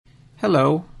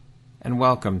Hello, and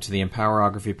welcome to the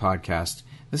Empowerography Podcast.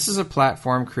 This is a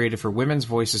platform created for women's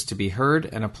voices to be heard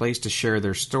and a place to share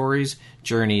their stories,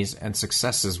 journeys, and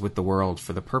successes with the world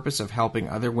for the purpose of helping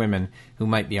other women who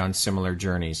might be on similar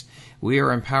journeys. We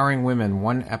are empowering women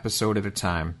one episode at a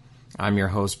time. I'm your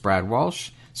host, Brad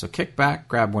Walsh, so kick back,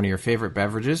 grab one of your favorite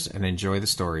beverages, and enjoy the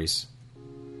stories.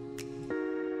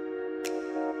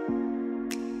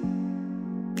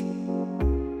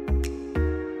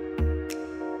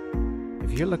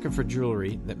 If you're looking for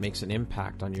jewelry that makes an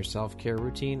impact on your self-care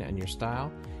routine and your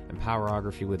style,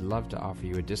 Empowerography would love to offer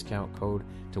you a discount code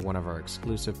to one of our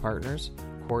exclusive partners,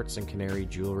 Quartz and Canary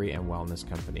Jewelry and Wellness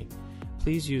Company.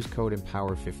 Please use code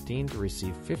EMPOWER15 to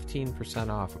receive 15%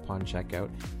 off upon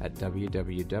checkout at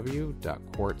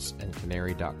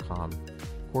www.quartzandcanary.com.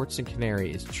 Quartz and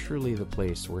Canary is truly the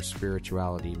place where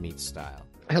spirituality meets style.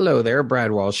 Hello there,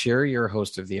 Brad Walsh here, your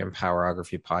host of the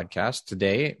Empowerography Podcast.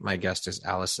 Today, my guest is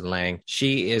Allison Lang.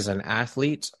 She is an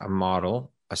athlete, a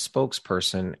model, a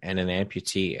spokesperson, and an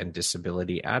amputee and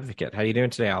disability advocate. How are you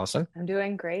doing today, Allison? I'm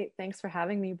doing great. Thanks for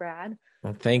having me, Brad.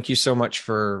 Well, thank you so much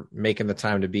for making the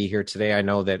time to be here today. I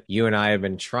know that you and I have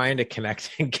been trying to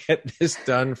connect and get this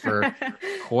done for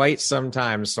quite some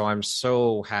time. So I'm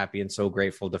so happy and so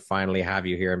grateful to finally have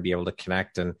you here and be able to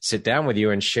connect and sit down with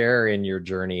you and share in your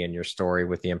journey and your story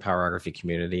with the Empowerography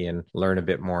community and learn a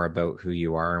bit more about who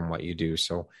you are and what you do.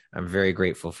 So I'm very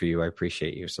grateful for you. I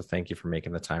appreciate you. So thank you for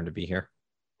making the time to be here.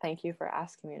 Thank you for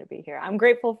asking me to be here. I'm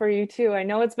grateful for you too. I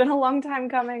know it's been a long time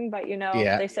coming, but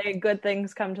they say good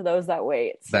things come to those that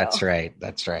wait. So. That's right.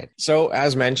 That's right. So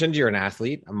as mentioned, you're an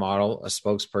athlete, a model, a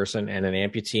spokesperson, and an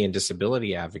amputee and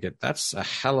disability advocate. That's a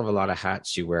hell of a lot of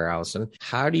hats you wear, Allison.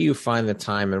 How do you find the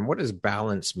time and what does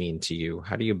balance mean to you?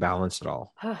 How do you balance it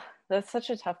all? That's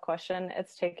such a tough question.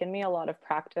 It's taken me a lot of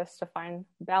practice to find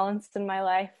balance in my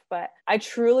life, but I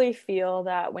truly feel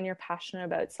that when you're passionate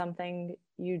about something,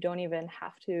 you don't even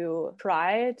have to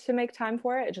try to make time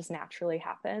for it. It just naturally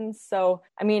happens. So,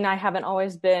 I haven't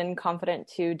always been confident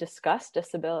to discuss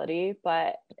disability,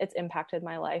 but it's impacted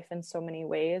my life in so many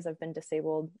ways. I've been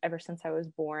disabled ever since I was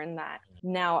born that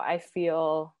now I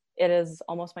feel it is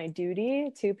almost my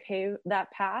duty to pave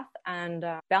that path, and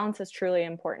balance is truly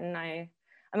important.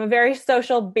 I'm a very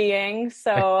social being,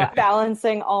 so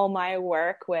balancing all my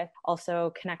work with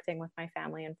also connecting with my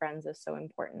family and friends is so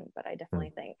important. But I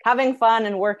definitely think having fun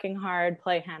and working hard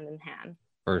play hand in hand.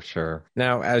 For sure.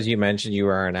 Now, as you mentioned, you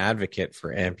are an advocate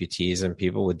for amputees and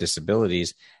people with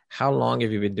disabilities. How long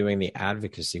have you been doing the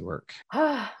advocacy work?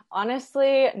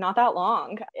 Honestly, not that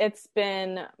long. It's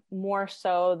been more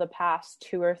so the past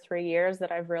 2 or 3 years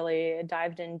that I've really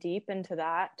dived in deep into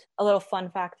that. A little fun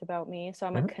fact about me. So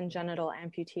I'm a congenital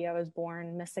amputee. I was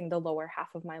born missing the lower half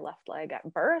of my left leg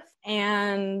at birth.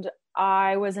 And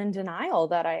I was in denial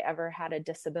that I ever had a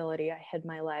disability. I hid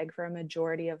my leg for a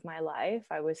majority of my life.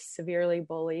 I was severely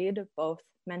bullied, both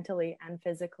mentally and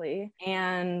physically.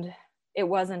 And it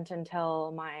wasn't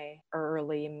until my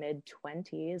early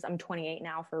mid-20s, I'm 28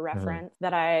 now for reference,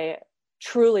 that I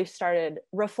truly started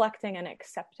reflecting and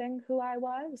accepting who I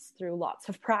was through lots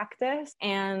of practice.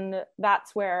 And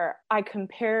that's where I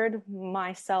compared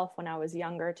myself when I was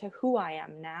younger to who I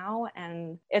am now.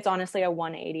 And it's honestly a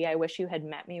 180. I wish you had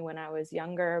met me when I was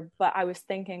younger, but I was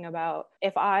thinking about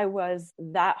if I was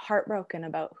that heartbroken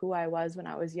about who I was when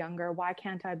I was younger, why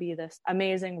can't I be this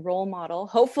amazing role model,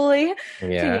 hopefully, to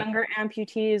younger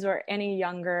amputees or any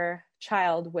younger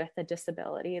child with a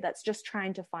disability that's just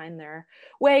trying to find their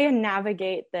way and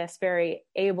navigate this very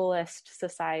ableist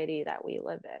society that we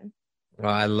live in.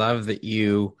 Well, I love that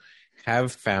you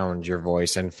have found your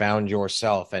voice and found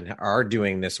yourself and are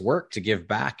doing this work to give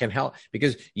back and help,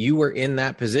 because you were in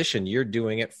that position. You're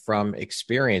doing it from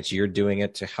experience. You're doing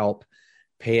it to help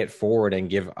pay it forward and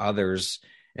give others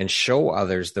and show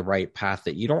others the right path,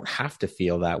 that you don't have to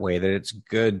feel that way, that it's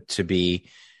good to be.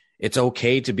 It's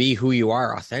okay to be who you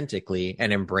are authentically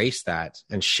and embrace that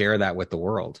and share that with the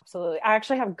world. Absolutely. I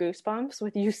actually have goosebumps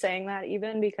with you saying that,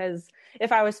 even because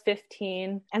if I was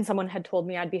 15 and someone had told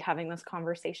me I'd be having this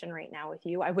conversation right now with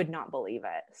you, I would not believe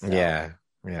it. So.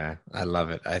 Yeah, I love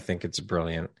it. I think it's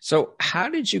brilliant. So how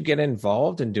did you get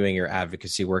involved in doing your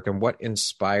advocacy work, and what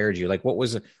inspired you? Like what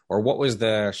was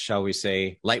the, shall we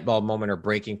say, light bulb moment or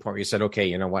breaking point where you said, okay,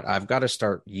 you know what, I've got to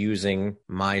start using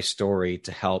my story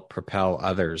to help propel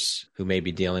others who may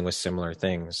be dealing with similar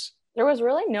things? There was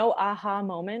really no aha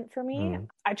moment for me.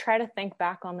 I try to think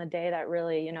back on the day that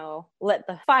really, lit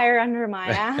the fire under my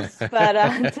ass.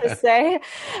 But to say,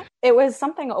 It was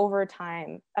something over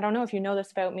time. I don't know if you know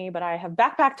this about me, but I have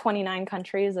backpacked 29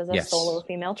 countries as a Yes. solo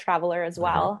female traveler as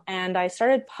well. And I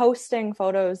started posting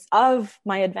photos of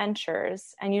my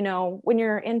adventures. And, you know, when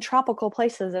you're in tropical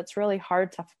places, it's really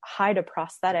hard to hide a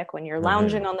prosthetic when you're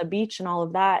lounging on the beach and all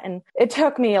of that. And it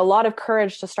took me a lot of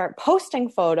courage to start posting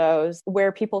photos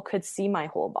where people could see my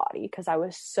whole body, because I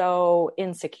was so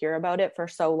insecure about it for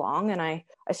so long. And I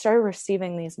started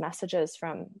receiving these messages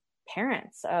from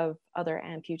parents of other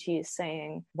amputees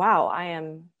saying, wow, I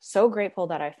am so grateful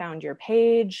that I found your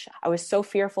page. I was so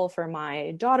fearful for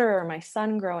my daughter or my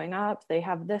son growing up. They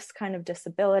have this kind of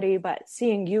disability, but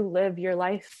seeing you live your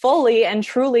life fully and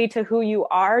truly to who you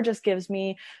are just gives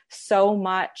me so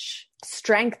much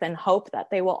strength and hope that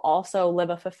they will also live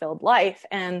a fulfilled life.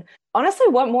 And honestly,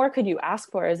 what more could you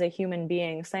ask for as a human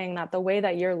being, saying that the way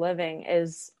that you're living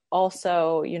is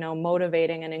also, you know,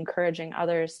 motivating and encouraging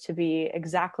others to be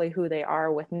exactly who they are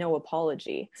with no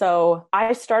apology. So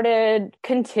I started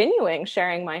continuing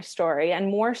sharing my story, and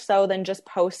more so than just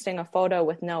posting a photo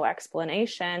with no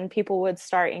explanation, people would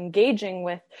start engaging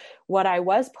with what I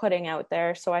was putting out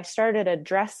there. So I started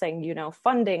addressing, you know,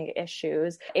 funding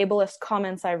issues, ableist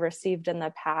comments I've received in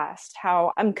the past,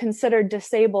 how I'm considered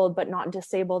disabled, but not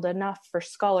disabled enough for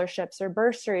scholarships or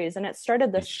bursaries. And it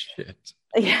started this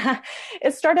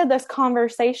it started this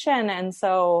conversation. And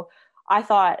so I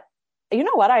thought, you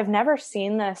know what, I've never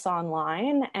seen this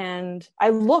online. And I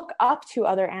look up to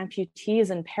other amputees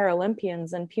and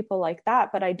Paralympians and people like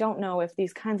that, but I don't know if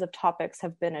these kinds of topics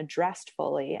have been addressed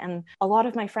fully. And a lot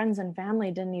of my friends and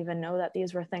family didn't even know that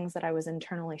these were things that I was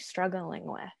internally struggling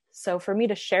with. So for me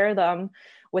to share them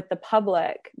with the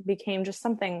public became just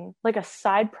something like a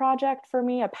side project for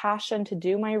me, a passion to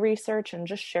do my research and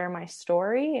just share my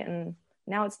story. And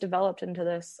now it's developed into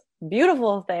this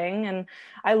beautiful thing. And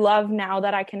I love now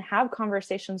that I can have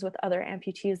conversations with other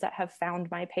amputees that have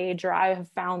found my page or I have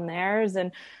found theirs.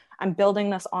 And I'm building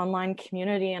this online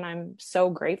community, and I'm so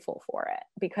grateful for it,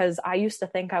 because I used to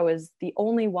think I was the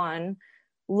only one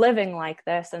living like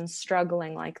this and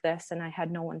struggling like this, and I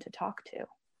had no one to talk to.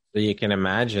 So you can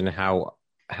imagine how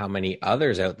many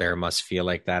others out there must feel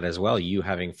like that as well, you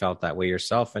having felt that way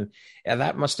yourself. And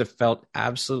that must have felt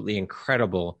absolutely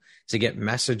incredible to get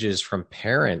messages from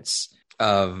parents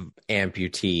of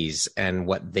amputees and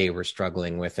what they were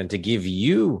struggling with, and to give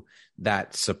you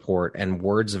that support and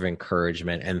words of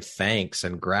encouragement and thanks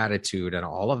and gratitude and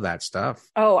all of that stuff.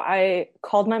 Oh, I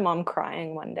called my mom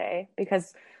crying one day,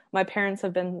 because my parents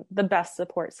have been the best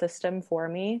support system for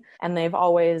me. And they've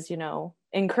always, you know,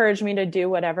 encouraged me to do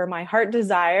whatever my heart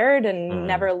desired and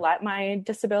never let my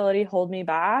disability hold me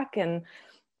back. And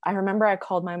I remember I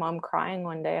called my mom crying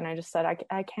one day, and I just said,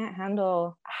 I can't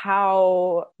handle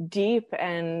how deep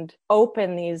and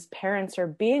open these parents are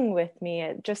being with me.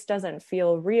 It just doesn't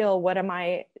feel real. What am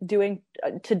I doing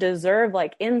to deserve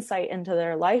like insight into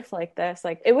their life like this?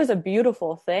 Like, it was a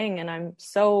beautiful thing. And I'm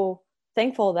so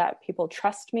thankful that people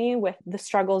trust me with the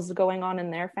struggles going on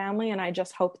in their family. And I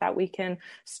just hope that we can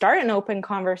start an open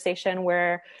conversation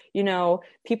where, you know,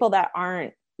 people that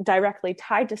aren't directly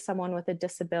tied to someone with a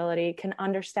disability can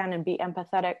understand and be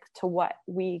empathetic to what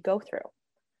we go through.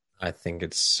 I think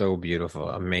it's so beautiful,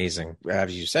 amazing.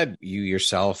 As you said, you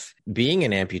yourself being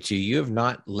an amputee, you have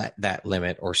not let that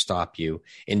limit or stop you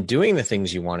in doing the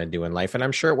things you want to do in life. And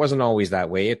I'm sure it wasn't always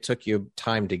that way. It took you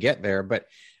time to get there, but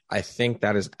I think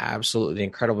that is absolutely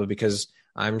incredible, because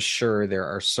I'm sure there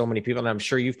are so many people, and I'm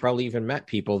sure you've probably even met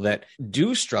people that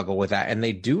do struggle with that, and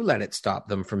they do let it stop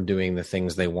them from doing the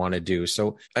things they want to do.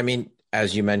 So, I mean,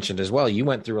 as you mentioned as well, you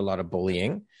went through a lot of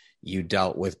bullying. You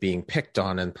dealt with being picked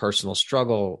on and personal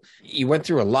struggle. You went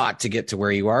through a lot to get to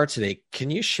where you are today.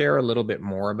 Can you share a little bit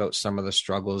more about some of the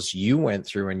struggles you went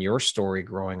through in your story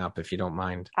growing up, if you don't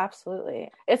mind?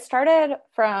 Absolutely. It started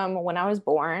from when I was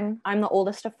born. I'm the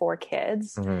oldest of 4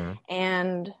 kids,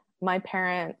 and my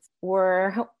parents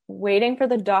were waiting for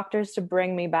the doctors to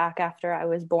bring me back after I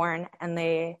was born. And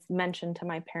they mentioned to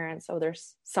my parents, oh,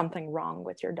 there's something wrong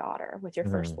with your daughter, with your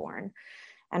firstborn.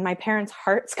 And my parents'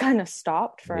 hearts kind of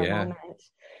stopped for a moment.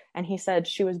 And he said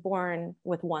she was born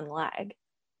with 1 leg.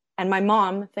 And my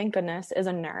mom, thank goodness, is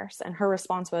a nurse. And her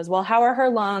response was, well, how are her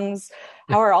lungs?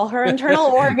 How are all her internal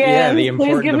organs? Yeah, the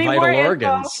important, Please give me vital more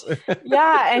organs.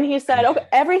 Yeah. And he said, okay,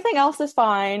 everything else is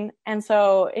fine. And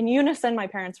so in unison, my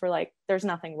parents were like, there's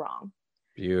nothing wrong.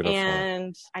 Beautiful.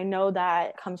 And I know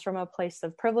that comes from a place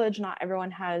of privilege. Not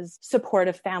everyone has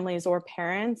supportive families or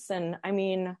parents. And I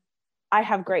mean, I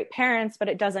have great parents, but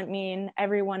it doesn't mean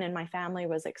everyone in my family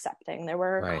was accepting. There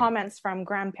were comments from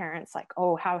grandparents like,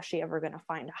 oh, how is she ever going to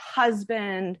find a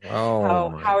husband?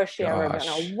 How is she ever going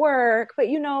to work? But,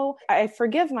 you know, I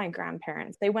forgive my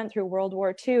grandparents. They went through World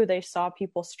War II. They saw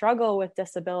people struggle with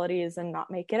disabilities and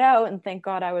not make it out. And thank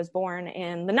God I was born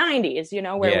in the 90s, you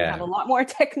know, where we have a lot more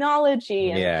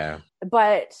technology.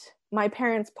 But my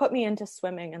parents put me into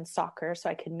swimming and soccer so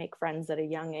I could make friends at a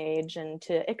young age and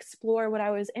to explore what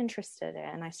I was interested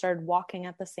in. I started walking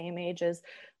at the same age as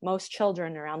most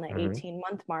children. Around the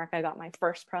 18-month mark, I got my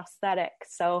first prosthetic.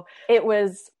 So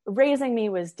raising me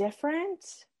was different,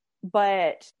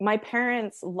 but my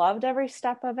parents loved every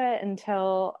step of it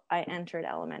until I entered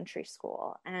elementary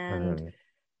school. And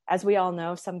as we all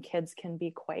know, some kids can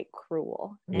be quite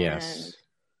cruel. And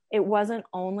it wasn't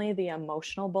only the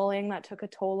emotional bullying that took a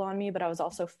toll on me, but I was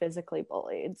also physically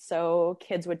bullied. So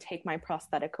kids would take my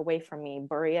prosthetic away from me,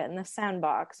 bury it in the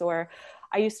sandbox, or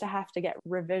I used to have to get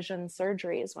revision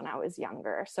surgeries when I was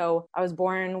younger. So I was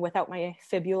born without my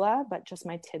fibula, but just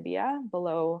my tibia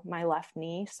below my left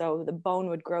knee. So the bone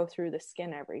would grow through the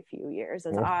skin every few years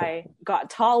as I got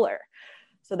taller.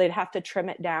 So they'd have to trim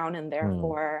it down, and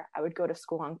therefore I would go to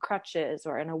school on crutches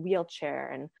or in a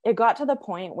wheelchair. And it got to the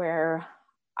point where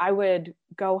I would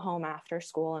go home after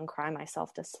school and cry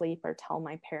myself to sleep or tell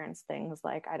my parents things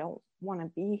like, I don't want to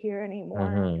be here anymore.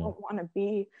 I don't want to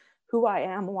be who I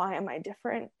am. Why am I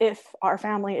different? If our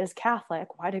family is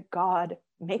Catholic, why did God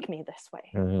make me this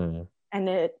way?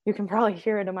 And you can probably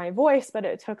hear it in my voice, but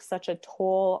it took such a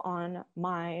toll on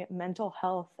my mental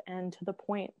health, and to the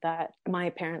point that my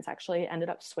parents actually ended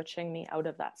up switching me out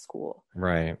of that school.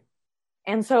 Right.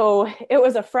 And so it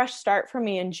was a fresh start for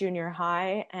me in junior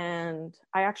high, and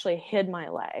I actually hid my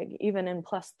leg, even in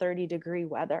plus 30-degree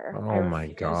weather. Oh my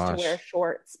gosh. To wear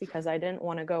shorts because I didn't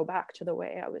want to go back to the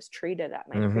way I was treated at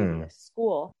my previous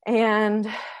school.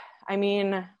 And I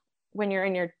mean, when you're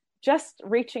in your just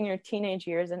reaching your teenage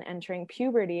years and entering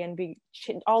puberty, and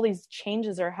all these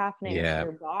changes are happening in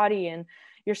your body, and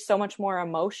you're so much more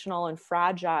emotional and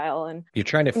fragile, and you're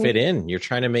trying to fit in, you're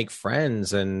trying to make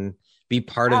friends and be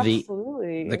part of the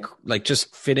like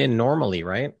just fit in normally,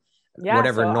 right?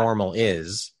 Whatever normal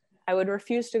is. I would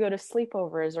refuse to go to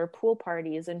sleepovers or pool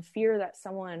parties in fear that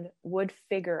someone would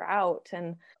figure out.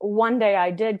 And one day I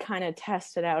did kind of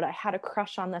test it out. I had a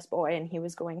crush on this boy, and he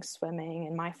was going swimming,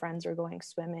 and my friends were going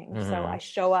swimming. So I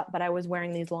show up, but I was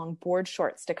wearing these long board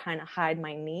shorts to kind of hide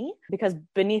my knee, because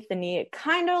beneath the knee, it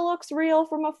kind of looks real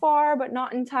from afar, but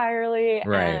not entirely.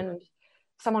 Right. And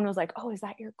someone was like, oh, is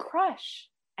that your crush?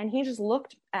 And he just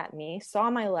looked at me, saw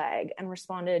my leg, and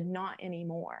responded, not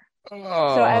anymore. So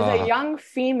as a young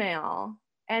female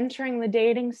entering the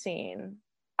dating scene,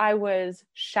 I was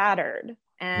shattered.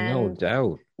 And no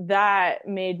doubt that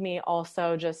made me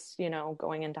also just,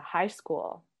 going into high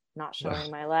school, not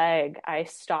showing my leg. I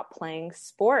stopped playing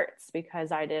sports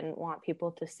because I didn't want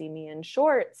people to see me in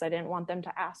shorts. I didn't want them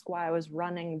to ask why I was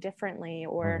running differently,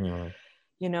 or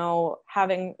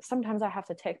sometimes I have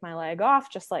to take my leg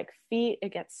off, just like feet,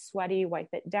 it gets sweaty, wipe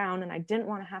it down. And I didn't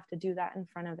want to have to do that in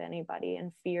front of anybody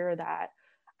and fear that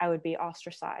I would be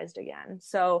ostracized again.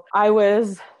 So I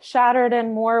was shattered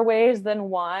in more ways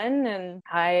than one, and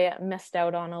I missed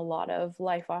out on a lot of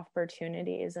life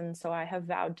opportunities. And so I have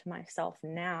vowed to myself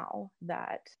now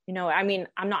that,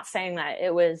 I'm not saying that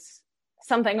it was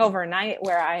something overnight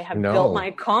where I have built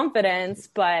my confidence,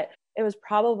 but it was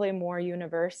probably more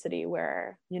university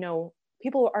where,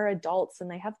 people are adults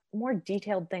and they have more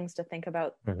detailed things to think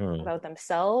about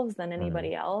themselves than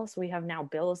anybody else. We have now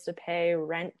bills to pay,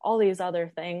 rent, all these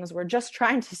other things. We're just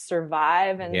trying to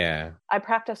survive. And I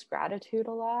practice gratitude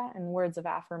a lot and words of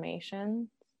affirmation.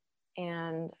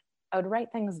 And I would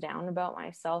write things down about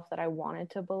myself that I wanted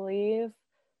to believe,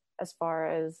 as far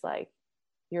as like,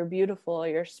 you're beautiful,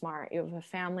 you're smart, you have a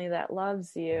family that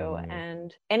loves you,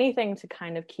 and anything to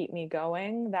kind of keep me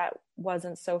going that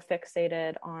wasn't so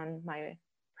fixated on my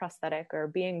prosthetic or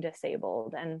being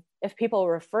disabled. And if people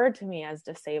referred to me as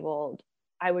disabled,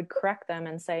 I would correct them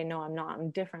and say, no, I'm not,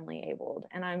 I'm differently abled.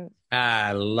 And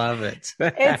I love it.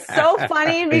 It's so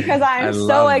funny because I'm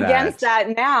so against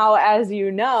that now, as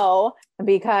you know,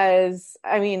 because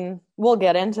we'll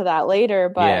get into that later,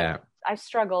 but I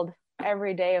struggled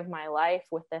every day of my life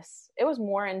with this. It was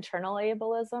more internal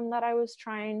ableism that I was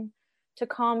trying to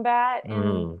combat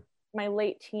in my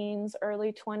late teens,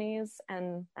 early 20s.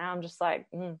 And now I'm just like,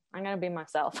 I'm going to be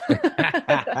myself.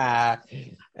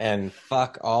 And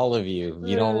fuck all of you.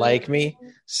 You don't like me?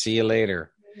 See you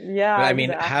later. Yeah. But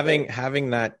exactly. Having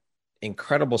that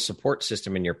incredible support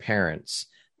system in your parents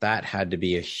that had to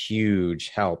be a huge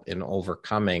help in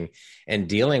overcoming and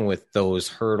dealing with those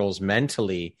hurdles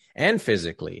mentally and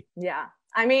physically. Yeah.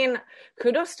 I mean,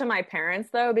 kudos to my parents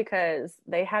though, because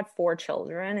they had 4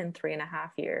 children in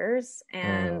 3.5 years.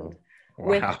 And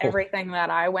with everything that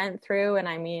I went through, and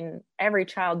I mean, every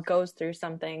child goes through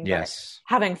something. Yes.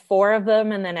 Having 4 of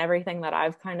them, and then everything that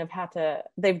I've kind of had to,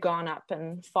 they've gone up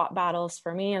and fought battles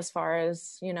for me as far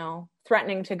as, you know,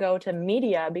 threatening to go to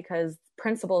media because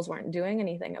principals weren't doing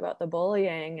anything about the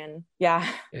bullying. And yeah,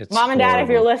 it's Mom and horrible. Dad, if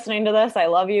you're listening to this, I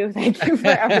love you. Thank you for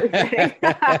everything.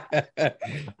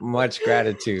 Much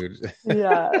gratitude.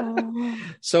 Yeah.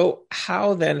 So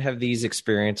how then have these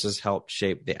experiences helped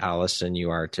shape the Allison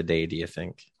you are today, do you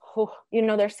think? Oh, you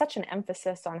know, there's such an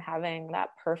emphasis on having that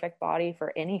perfect body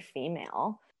for any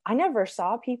female. I never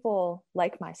saw people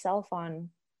like myself on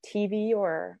TV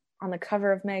or on the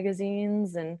cover of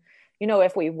magazines. And, you know,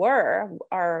 if we were,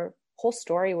 our whole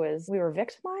story was we were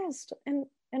victimized in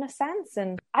a sense.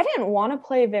 And I didn't want to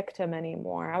play victim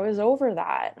anymore. I was over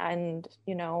that. And,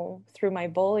 you know, through my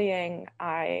bullying,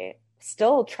 I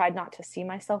still tried not to see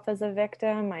myself as a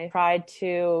victim. I tried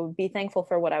to be thankful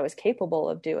for what I was capable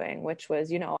of doing, which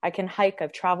was, you know, I can hike,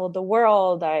 I've traveled the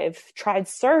world, I've tried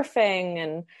surfing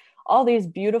and all these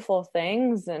beautiful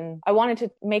things. And I wanted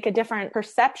to make a different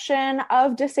perception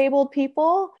of disabled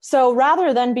people. So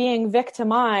rather than being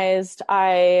victimized,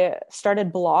 I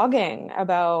started blogging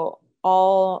about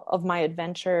all of my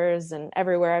adventures and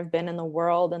everywhere I've been in the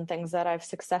world and things that I've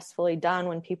successfully done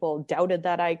when people doubted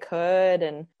that I could.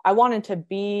 And I wanted to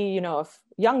be, you know, if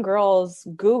young girls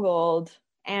Googled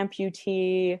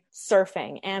amputee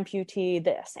surfing, amputee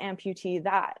this, amputee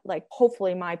that, like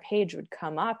hopefully my page would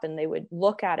come up and they would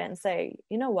look at it and say,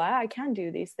 you know what, I can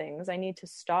do these things. I need to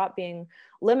stop being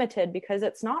limited, because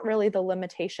it's not really the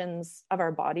limitations of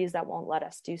our bodies that won't let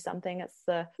us do something. It's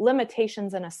the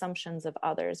limitations and assumptions of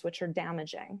others, which are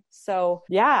damaging. So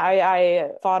yeah, I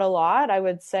fought a lot. I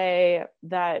would say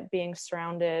that being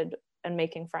surrounded and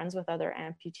making friends with other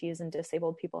amputees and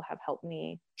disabled people have helped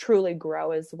me truly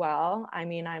grow as well. I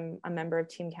mean, I'm a member of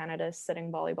Team Canada's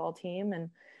sitting volleyball team,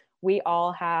 and we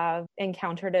all have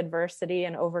encountered adversity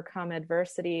and overcome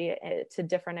adversity to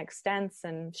different extents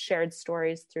and shared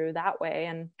stories through that way.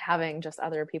 And having just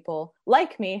other people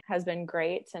like me has been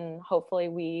great. And hopefully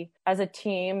we as a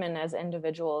team and as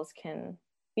individuals can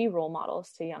be role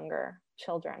models to younger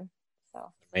children.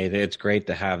 So It's great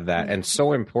to have that, and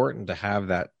so important to have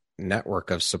that network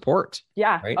of support.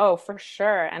 Yeah. Right? Oh, for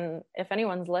sure. And if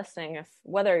anyone's listening, if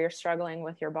whether you're struggling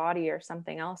with your body or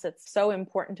something else, it's so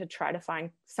important to try to find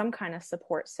some kind of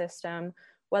support system,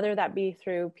 whether that be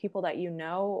through people that you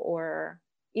know or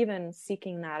even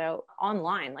seeking that out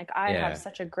online. Like I have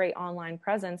such a great online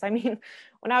presence. I mean,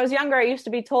 when I was younger, I used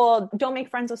to be told, don't make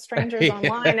friends with strangers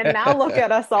online. And now look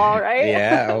at us all, right?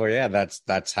 Yeah. Oh yeah.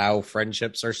 That's how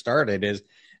friendships are started, is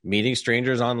meeting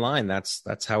strangers online.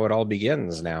 That's how it all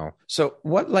begins now. So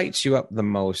what lights you up the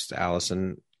most,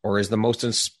 Allison, or is the most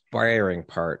inspiring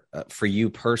part for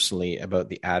you personally about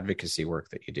the advocacy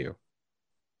work that you do?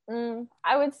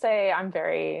 I would say I'm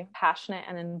very passionate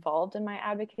and involved in my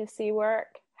advocacy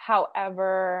work.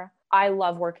 However, I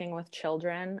love working with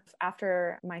children.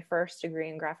 After my first degree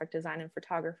in graphic design and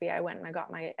photography, I went and I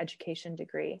got my education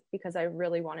degree because I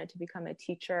really wanted to become a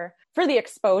teacher for the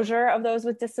exposure of those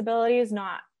with disabilities,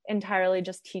 not entirely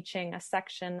just teaching a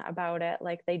section about it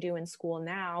like they do in school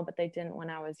now, but they didn't when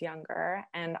I was younger.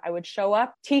 And I would show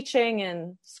up teaching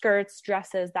in skirts,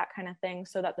 dresses, that kind of thing,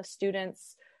 so that the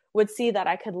students would see that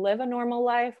I could live a normal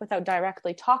life without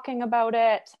directly talking about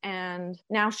it. And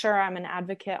now, sure, I'm an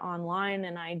advocate online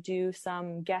and I do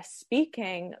some guest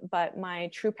speaking, but my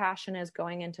true passion is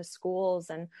going into schools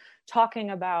and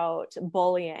talking about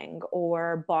bullying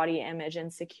or body image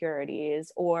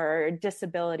insecurities or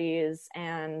disabilities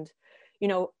and, you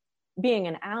know, being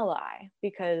an ally,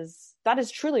 because that is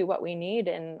truly what we need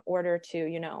in order to,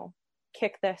 you know,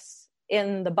 kick this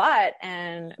in the butt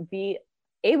and be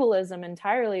ableism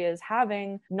entirely, is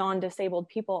having non-disabled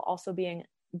people also be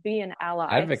an ally,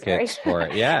 advocates for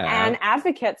it, yeah, and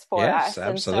advocates for us.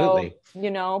 Absolutely. And so, you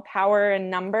know, power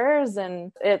in numbers,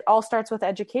 and it all starts with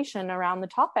education around the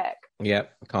topic.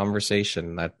 Yep,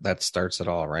 conversation that starts it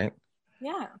all, right?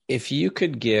 Yeah. If you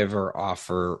could give or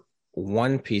offer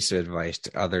one piece of advice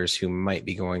to others who might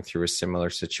be going through a similar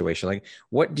situation, like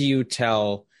what do you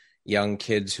tell young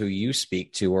kids who you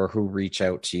speak to or who reach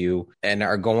out to you and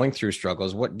are going through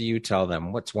struggles? What do you tell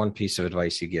them? What's one piece of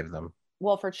advice you give them?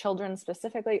 well, for children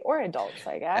specifically, or adults,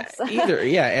 I guess. Or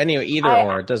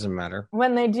it doesn't matter.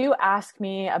 When they do ask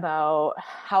me about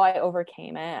how I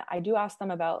overcame it, I do ask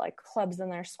them about like clubs in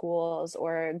their schools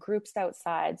or groups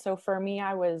outside. So for me,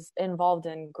 I was involved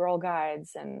in Girl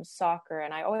Guides and soccer,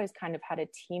 and I always kind of had a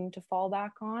team to fall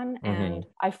back on. Mm-hmm. And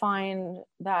I find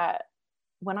that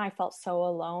when I felt so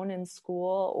alone in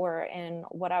school or in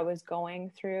what I was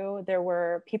going through, there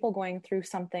were people going through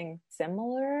something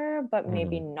similar, but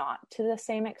maybe not to the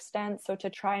same extent. So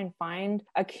to try and find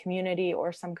a community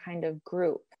or some kind of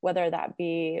group, whether that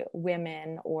be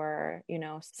women or, you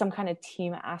know, some kind of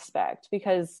team aspect,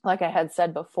 because like I had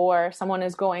said before, someone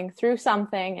is going through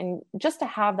something, and just to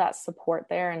have that support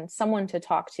there and someone to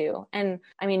talk to. And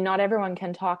I mean, not everyone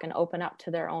can talk and open up to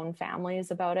their own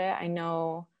families about it. I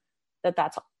know that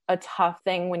that's a tough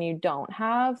thing when you don't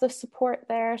have the support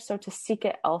there. So to seek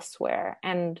it elsewhere,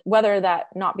 and whether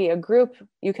that not be a group,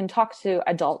 you can talk to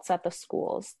adults at the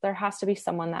schools. There has to be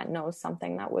someone that knows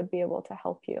something that would be able to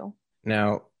help you.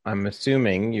 Now, I'm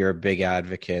assuming you're a big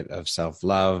advocate of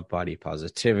self-love, body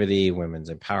positivity,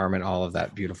 women's empowerment, all of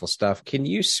that beautiful stuff. Can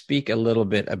you speak a little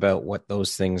bit about what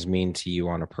those things mean to you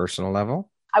on a personal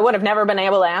level? I would have never been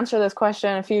able to answer this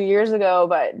question a few years ago,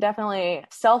 but definitely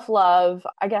self-love.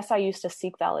 I guess I used to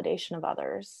seek validation of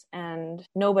others, and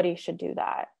nobody should do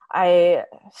that. I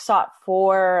sought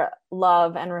for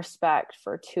love and respect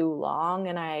for too long,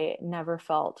 and I never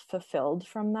felt fulfilled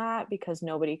from that because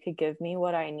nobody could give me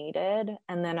what I needed.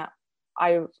 And then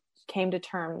I came to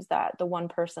terms that the one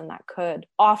person that could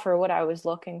offer what I was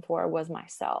looking for was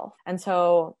myself. And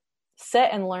so sit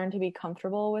and learn to be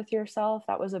comfortable with yourself.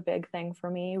 That was a big thing for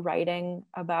me, writing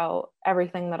about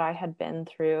everything that I had been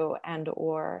through and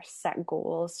or set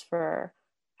goals for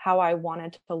how I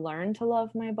wanted to learn to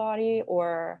love my body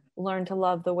or learn to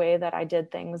love the way that I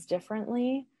did things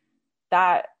differently.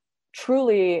 That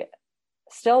truly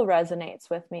still resonates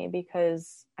with me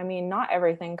because, I mean, not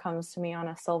everything comes to me on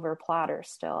a silver platter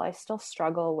still. I still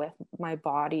struggle with my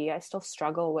body. I still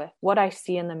struggle with what I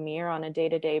see in the mirror on a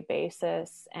day-to-day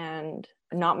basis. And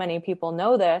not many people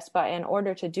know this, but in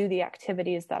order to do the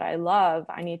activities that I love,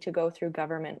 I need to go through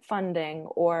government funding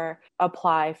or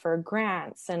apply for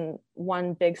grants. And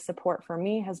one big support for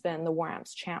me has been the War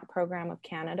Amps Champ program of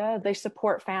Canada. They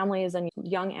support families and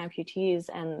young amputees,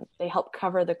 and they help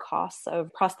cover the costs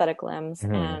of prosthetic limbs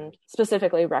and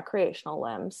specifically recreational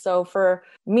limbs. So for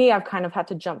me, I've kind of had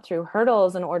to jump through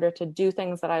hurdles in order to do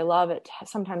things that I love. It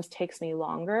sometimes takes me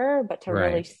longer, but to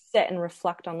really sit and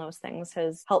reflect on those things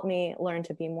has helped me learn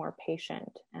to be more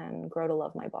patient and grow to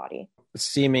love my body.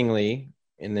 Seemingly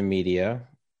in the media,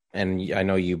 and I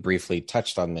know you briefly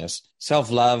touched on this,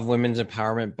 self-love, women's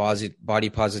empowerment, body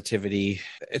positivity,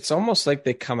 it's almost like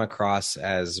they come across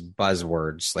as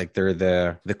buzzwords, like they're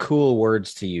the cool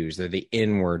words to use, they're the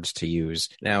in words to use.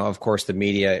 Now, of course, the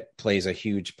media plays a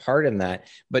huge part in that,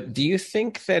 but do you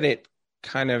think that it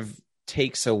kind of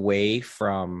takes away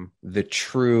from the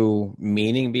true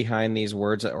meaning behind these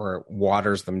words or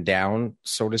waters them down,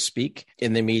 so to speak,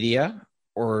 in the media?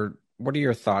 Or what are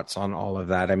your thoughts on all of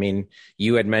that? I mean,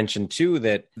 you had mentioned too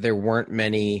that there weren't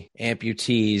many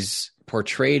amputees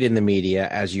portrayed in the media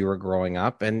as you were growing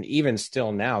up. And even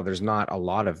still now, there's not a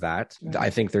lot of that. I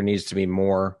think there needs to be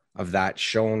more of that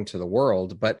shown to the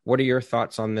world. But what are your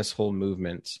thoughts on this whole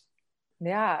movement?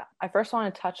 Yeah, I first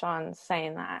want to touch on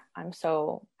saying that I'm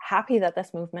so happy that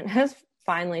this movement has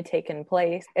finally taken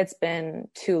place. It's been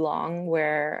too long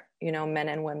where, you know, men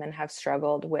and women have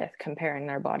struggled with comparing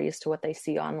their bodies to what they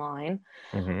see online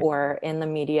or in the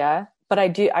media. But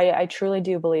I truly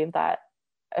do believe that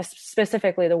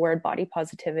specifically the word body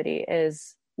positivity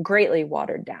is greatly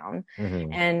watered down.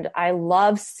 And I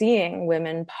love seeing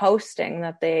women posting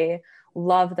that they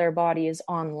love their bodies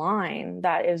online.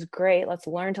 That is great. Let's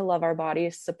learn to love our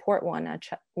bodies, support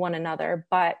one another.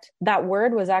 But that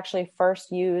word was actually first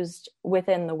used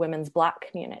within the women's Black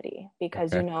community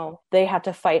because, you know, they had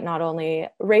to fight not only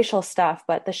racial stuff,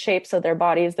 but the shapes of their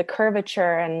bodies, the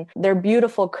curvature and their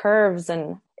beautiful curves.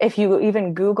 And if you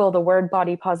even Google the word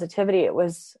body positivity, it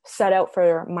was set out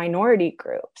for minority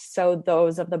groups. So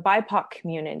those of the BIPOC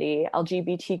community,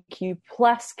 LGBTQ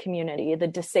plus community, the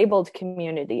disabled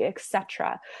community,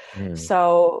 etc.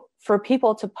 So for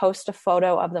people to post a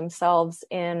photo of themselves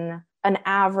in an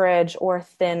average or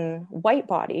thin white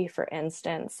body, for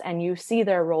instance, and you see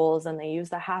their roles and they use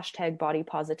the hashtag body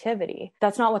positivity.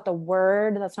 That's not what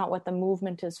that's not what the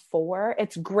movement is for.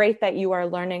 It's great that you are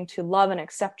learning to love and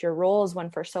accept your roles when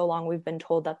for so long we've been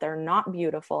told that they're not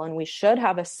beautiful and we should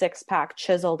have a six-pack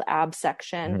chiseled ab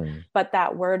section, but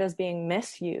that word is being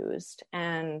misused,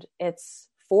 and it's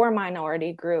for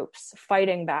minority groups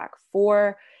fighting back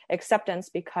for acceptance,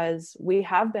 because we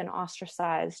have been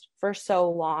ostracized for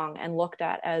so long and looked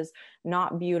at as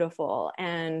not beautiful.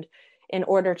 And in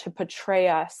order to portray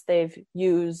us, they've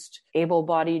used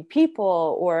able-bodied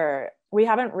people, or we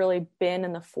haven't really been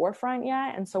in the forefront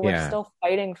yet. And so we're still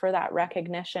fighting for that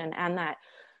recognition and that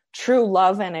true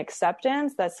love and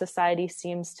acceptance that society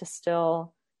seems to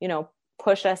still,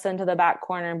 push us into the back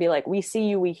corner and be like, we see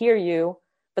you, we hear you,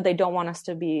 but they don't want us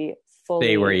to be fully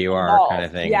stay where you involved. are, kind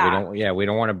of thing. We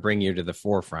don't want to bring you to the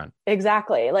forefront.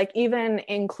 Exactly. Like even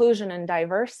inclusion and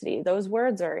diversity, those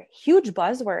words are huge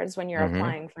buzzwords when you're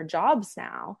applying for jobs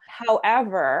now.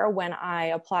 However, when I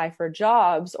apply for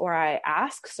jobs or I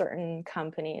ask certain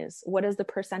companies, what is the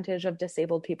percentage of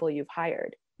disabled people you've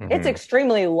hired? It's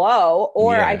extremely low,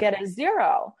 or I get a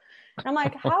 0. And I'm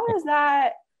like, how is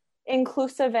that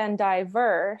inclusive and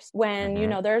diverse when,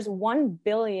 there's 1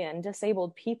 billion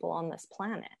disabled people on this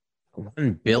planet?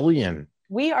 1 billion.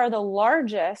 We are the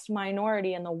largest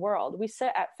minority in the world. We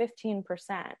sit at 15%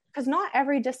 because not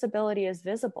every disability is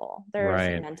visible.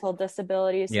 There's mental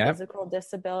disabilities, physical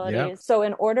disabilities. So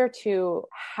in order to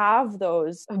have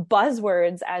those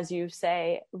buzzwords, as you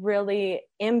say, really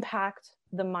impact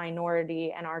the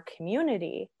minority and our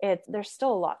community, there's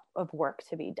still a lot of work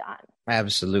to be done.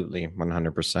 Absolutely.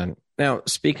 100%. Now,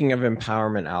 speaking of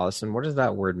empowerment, Allison, what does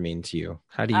that word mean to you?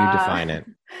 How do you define it?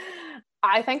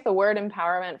 I think the word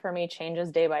empowerment for me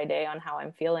changes day by day on how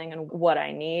I'm feeling and what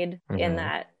I need in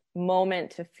that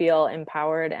moment to feel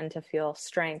empowered and to feel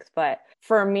strength. But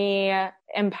for me,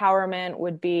 empowerment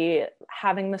would be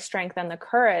having the strength and the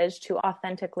courage to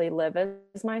authentically live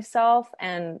as myself.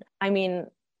 And I mean,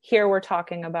 here we're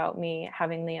talking about me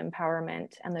having the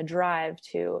empowerment and the drive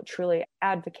to truly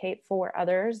advocate for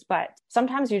others. But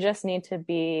sometimes you just need to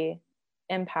be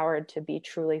empowered to be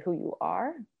truly who you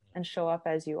are and show up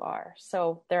as you are.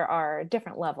 So there are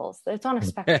different levels. It's on a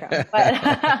spectrum.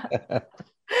 But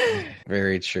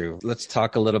very true. Let's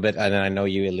talk a little bit. And I know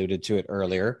you alluded to it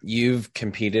earlier. You've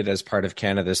competed as part of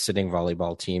Canada's sitting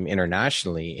volleyball team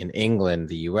internationally in England,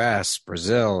 the US,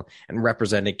 Brazil, and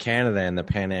represented Canada in the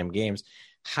Pan Am Games.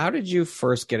 How did you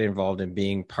first get involved in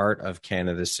being part of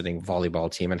Canada's sitting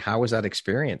volleyball team, and how was that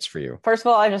experience for you? First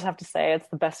of all, I just have to say it's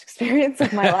the best experience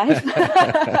of my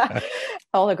life.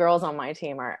 All the girls on my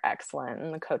team are excellent,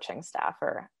 and the coaching staff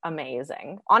are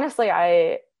amazing. Honestly,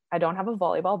 I don't have a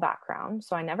volleyball background,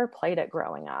 so I never played it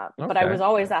growing up, but I was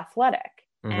always athletic.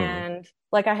 And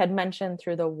like I had mentioned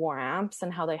through the War Amps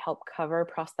and how they help cover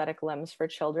prosthetic limbs for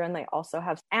children, they also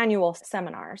have annual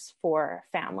seminars for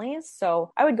families.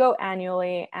 So I would go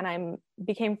annually, and I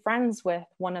became friends with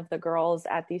one of the girls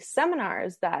at these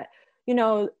seminars that,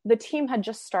 the team had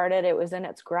just started. It was in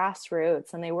its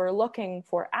grassroots and they were looking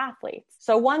for athletes.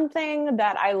 So one thing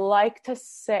that I like to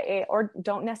say, or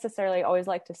don't necessarily always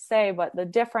like to say, but the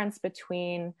difference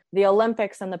between the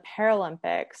Olympics and the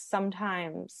Paralympics,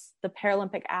 sometimes the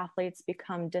Paralympic athletes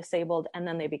become disabled and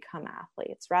then they become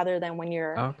athletes, rather than when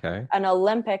you're an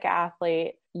Olympic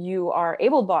athlete, you are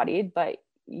able-bodied, but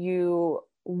you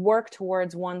work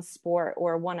towards one sport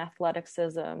or one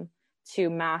athleticism to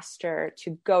master,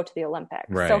 to go to the Olympics.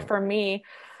 Right. So for me,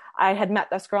 I had met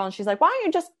this girl and she's like, why don't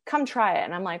you just come try it?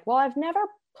 And I'm like, well, I've never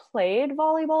played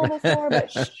volleyball before,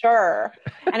 but sure.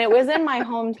 And it was in my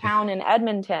hometown in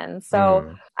Edmonton.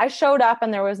 So I showed up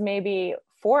and there was maybe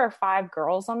 4 or 5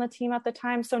 girls on the team at the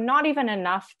time. So not even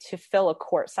enough to fill a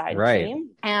courtside team.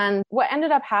 And what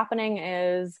ended up happening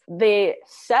is they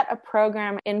set a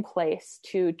program in place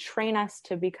to train us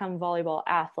to become volleyball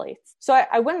athletes. So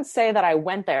I wouldn't say that I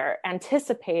went there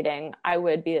anticipating I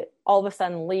would be all of a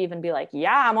sudden leave and be like,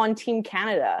 yeah, I'm on Team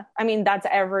Canada. I mean, that's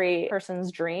every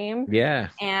person's dream. Yeah.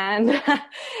 And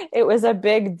it was a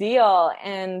big deal.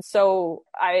 And so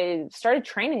I started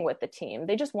training with the team.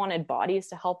 They just wanted bodies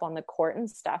to help on the court and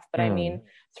stuff. But I mean,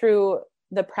 through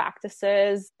the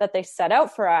practices that they set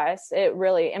out for us, it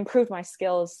really improved my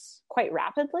skills quite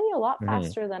rapidly, a lot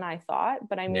faster than I thought.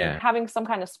 But I mean, having some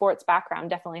kind of sports background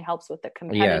definitely helps with the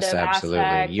competitive absolutely.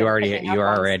 aspect. You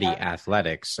are already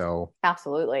athletic, so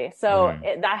absolutely. So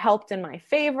that helped in my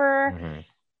favor.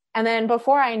 And then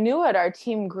before I knew it, our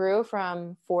team grew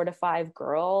from 4 to 5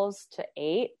 girls to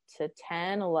 8 to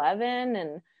 10, 11,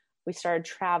 and we started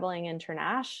traveling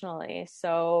internationally.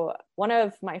 So one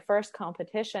of my first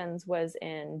competitions was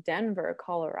in Denver,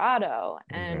 Colorado,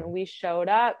 and we showed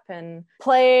up and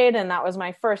played, and that was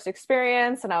my first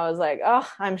experience. And I was like, oh,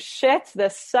 I'm shit.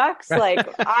 This sucks. Like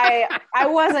I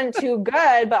wasn't too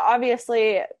good, but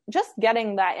obviously just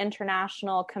getting that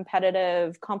international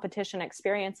competitive competition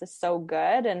experience is so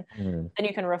good. And then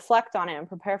you can reflect on it and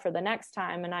prepare for the next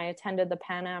time. And I attended the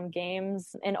Pan Am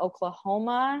Games in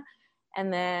Oklahoma.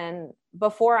 And then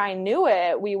before I knew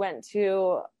it, we went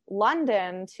to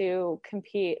London to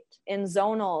compete in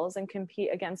zonals and compete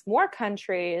against more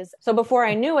countries. So before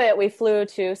I knew it, we flew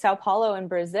to Sao Paulo in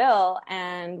Brazil,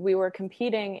 and we were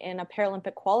competing in a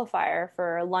Paralympic qualifier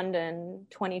for London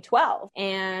 2012.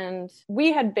 And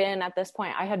we had been, at this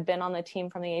point, I had been on the team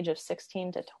from the age of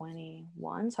 16 to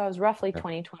 21. So I was roughly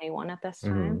 21 at this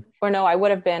time. Or no, I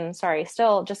would have been,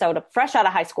 still just fresh out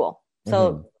of high school.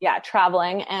 So yeah,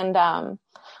 traveling. And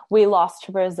we lost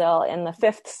to Brazil in the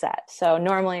 5th set. So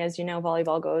normally, as you know,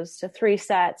 volleyball goes to 3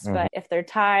 sets, but if they're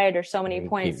tied or so many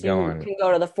points, you can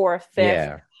go to the 4th, 5th.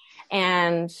 Yeah.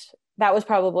 And that was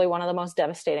probably one of the most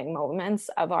devastating moments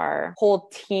of our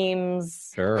whole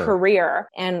team's career.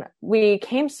 And we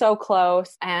came so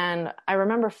close. And I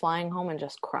remember flying home and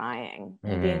just crying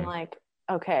and being like,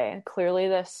 okay, clearly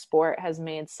this sport has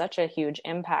made such a huge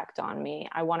impact on me.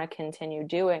 I want to continue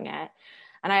doing it.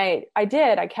 And I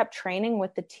did. I kept training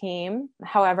with the team.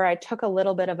 However, I took a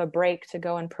little bit of a break to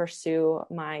go and pursue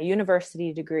my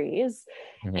university degrees.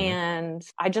 And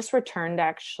I just returned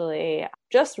actually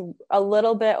just a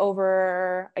little bit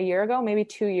over a year ago, maybe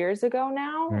 2 years ago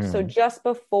now. So just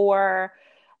before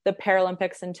the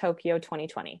Paralympics in Tokyo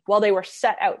 2020. Well, they were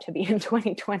set out to be in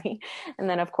 2020. And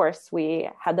then, of course, we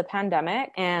had the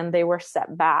pandemic and they were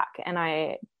set back. And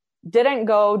I didn't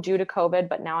go due to COVID,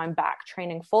 but now I'm back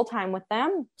training full-time with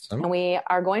them. And we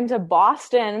are going to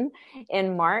Boston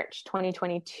in March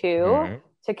 2022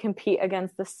 to compete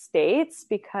against the States,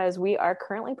 because we are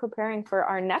currently preparing for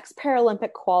our next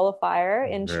Paralympic qualifier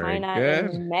in China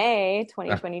in May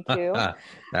 2022.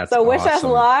 So wish us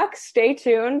luck. Stay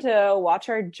tuned to watch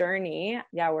our journey.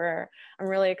 Yeah, I'm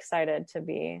really excited to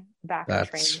be back.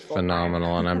 That's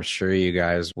phenomenal. And I'm sure you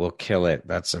guys will kill it.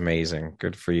 That's amazing.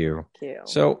 Good for you. Thank you.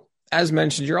 So as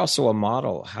mentioned, you're also a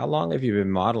model. How long have you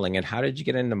been modeling, and how did you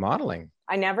get into modeling?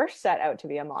 I never set out to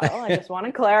be a model. I just want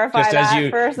to clarify just that as you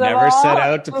first never of all. set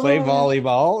out to play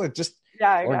volleyball. It just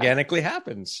organically guess.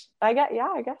 Happens. I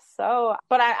guess so.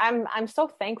 But I'm so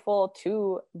thankful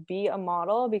to be a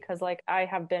model, because like I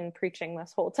have been preaching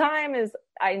this whole time, is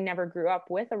I never grew up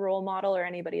with a role model or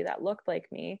anybody that looked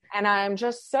like me. And I'm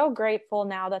just so grateful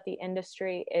now that the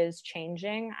industry is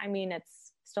changing. I mean,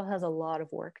 still has a lot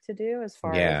of work to do as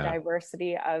far as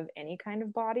diversity of any kind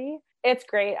of body. It's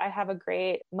great. I have a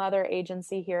great mother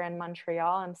agency here in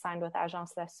Montreal. I'm signed with Agence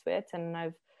La Suite, and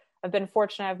I've been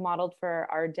fortunate. I've modeled for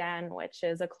Ardennes, which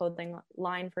is a clothing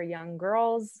line for young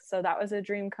girls. So that was a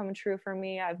dream come true for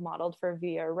me. I've modeled for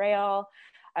Via Rail.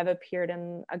 I've appeared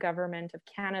in a Government of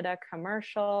Canada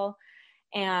commercial.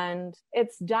 And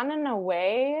it's done in a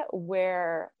way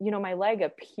where, my leg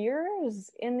appears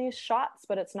in these shots,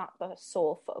 but it's not the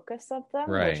sole focus of them,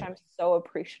 which I'm so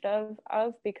appreciative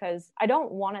of, because I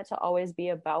don't want it to always be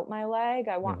about my leg.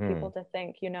 I want people to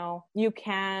think, you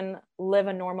can live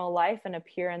a normal life and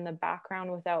appear in the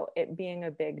background without it being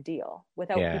a big deal,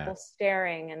 without people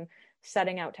staring and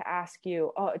setting out to ask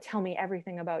you, oh, tell me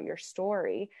everything about your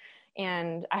story.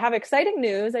 And I have exciting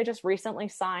news. I just recently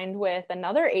signed with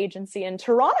another agency in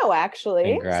Toronto,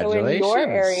 actually. Congratulations. So in your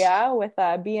area with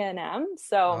B&M.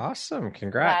 So awesome.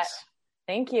 Congrats.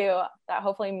 Thank you. That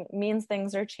hopefully means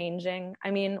things are changing.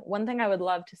 I mean, one thing I would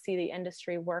love to see the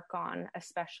industry work on,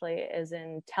 especially, is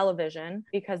in television,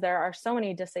 because there are so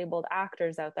many disabled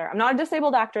actors out there. I'm not a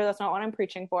disabled actor. That's not what I'm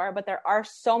preaching for, but there are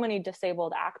so many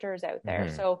disabled actors out there.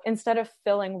 So instead of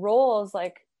filling roles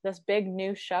like this big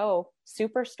new show,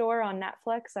 Superstore on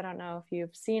Netflix. I don't know if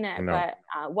you've seen it, but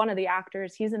one of the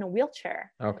actors, he's in a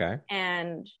wheelchair. Okay.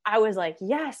 And I was like,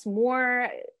 yes, more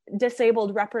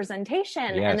disabled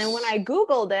representation. Yes. And then when I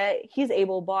Googled it, he's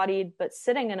able-bodied, but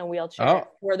sitting in a wheelchair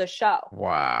for the show.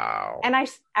 Wow. And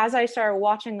as I started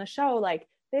watching the show, like,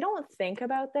 they don't think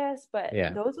about this, but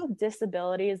those with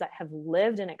disabilities that have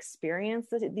lived and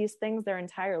experienced these things their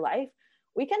entire life,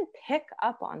 we can pick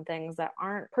up on things that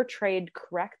aren't portrayed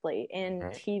correctly in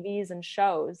TVs and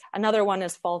shows. Another one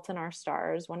is Fault in Our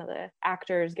Stars. One of the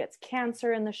actors gets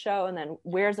cancer in the show and then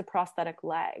wears a prosthetic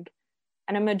leg.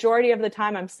 And a majority of the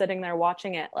time I'm sitting there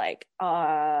watching it like,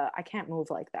 I can't move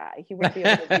like that. He wouldn't be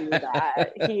able to do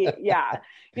that.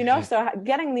 So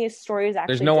getting these stories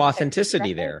actually. There's no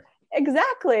authenticity there.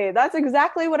 Exactly. That's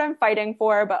exactly what I'm fighting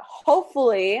for. But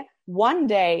hopefully one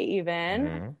day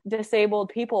even disabled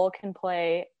people can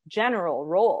play general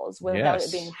roles without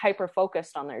it being hyper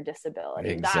focused on their disability.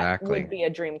 Exactly. That would be a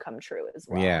dream come true as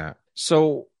well. Yeah.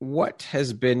 So what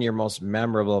has been your most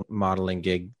memorable modeling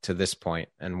gig to this point,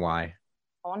 and why?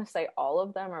 I want to say all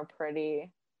of them are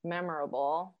pretty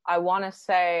memorable. I want to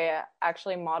say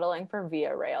actually modeling for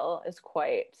Via Rail is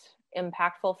quite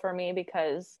impactful for me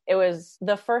because it was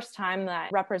the first time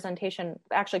that representation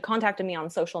actually contacted me on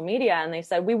social media, and they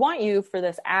said, we want you for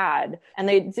this ad. And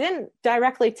they didn't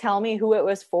directly tell me who it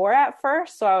was for at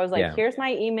first. So I was like, here's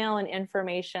my email and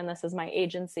information. This is my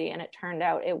agency. And it turned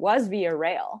out it was Via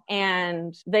Rail.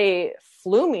 And they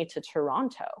flew me to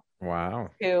Toronto. Wow.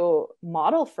 To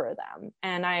model for them.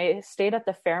 And I stayed at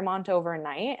the Fairmont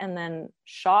overnight and then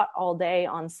shot all day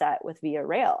on set with Via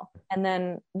Rail. And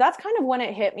then that's kind of when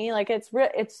it hit me. Like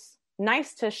it's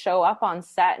nice to show up on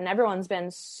set, and everyone's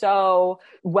been so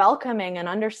welcoming and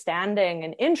understanding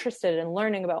and interested in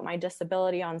learning about my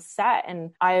disability on set.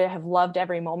 And I have loved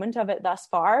every moment of it thus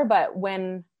far. But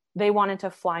when they wanted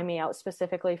to fly me out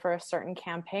specifically for a certain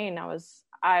campaign, I was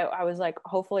like,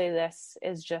 hopefully this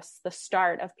is just the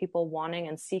start of people wanting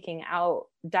and seeking out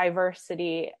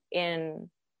diversity in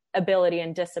ability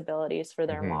and disabilities for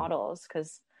their models.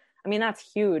 Cause I mean, that's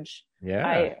huge.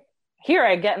 Yeah.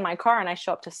 I get in my car and I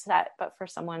show up to set, but for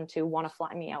someone to want to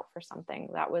fly me out for something,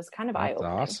 that was kind of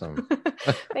eye-opening. Awesome.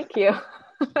 Thank you.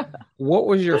 What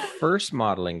was your first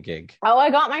modeling gig? Oh, I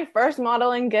got my first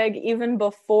modeling gig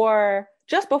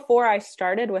just before I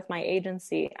started with my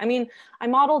agency. I mean, I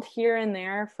modeled here and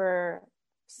there for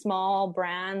small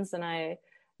brands, and I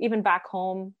even back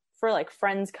home for like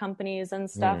friends' companies and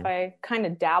stuff. I kind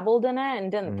of dabbled in it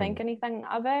and didn't think anything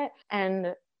of it.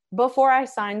 And before I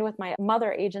signed with my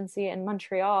mother agency in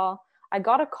Montreal, I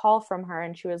got a call from her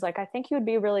and she was like, I think you would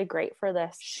be really great for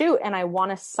this shoot, and I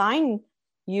want to sign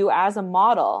you as a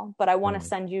model, but I want to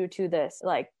send you to this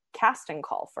like casting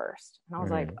call first. And I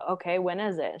was like, okay, when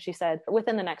is it? And she said,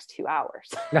 within the next 2 hours.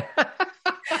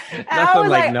 Nothing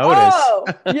like notice. Oh,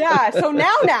 yeah. So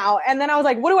now. And then I was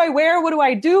like, what do I wear? What do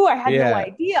I do? I had no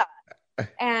idea.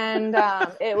 And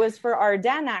it was for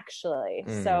Ardennes, actually.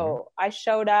 So I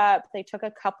showed up. They took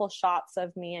a couple shots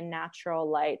of me in natural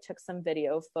light, took some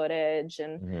video footage,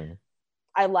 and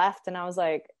I left and I was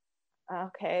like,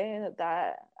 okay,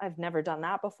 that I've never done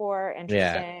that before.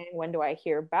 Interesting. When do I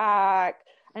hear back?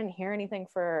 I didn't hear anything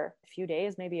for a few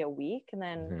days, maybe a week. And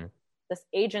then this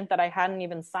agent that I hadn't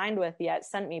even signed with yet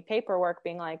sent me paperwork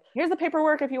being like, here's the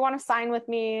paperwork if you want to sign with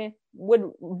me. Would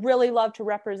really love to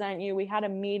represent you. We had a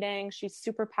meeting. She's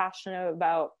super passionate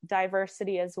about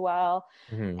diversity as well.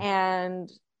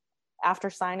 And after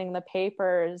signing the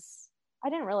papers, I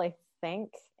didn't really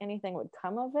think anything would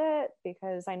come of it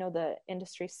because I know the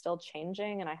industry's still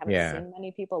changing and I haven't seen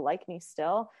many people like me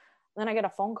still. And then I get a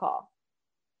phone call.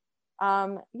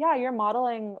 You're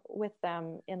modeling with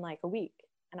them in like a week.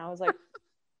 And I was like,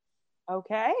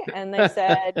 okay. And they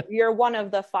said, you're one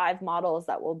of the 5 models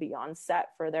that will be on set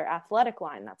for their athletic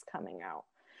line that's coming out.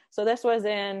 So this was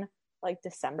in like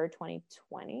December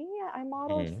 2020. I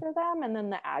modeled for them. And then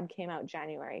the ad came out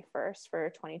January 1st for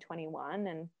 2021.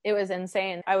 And it was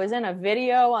insane. I was in a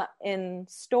video in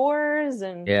stores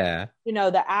and,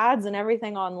 the ads and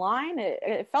everything online.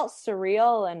 It felt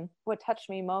surreal. And what touched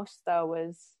me most though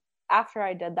was after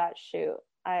I did that shoot,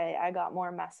 I got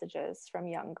more messages from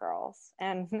young girls,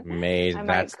 and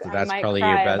that's probably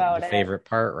your favorite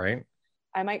part, right?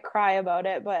 I might cry about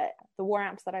it, but the war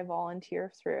amps that I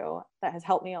volunteer through that has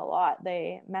helped me a lot.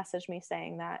 They messaged me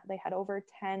saying that they had over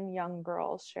 10 young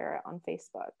girls share it on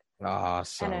Facebook.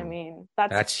 Awesome. And I mean,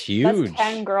 that's huge. That's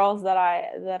 10 girls that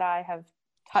I have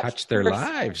touched their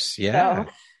lives. Yeah.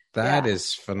 So, that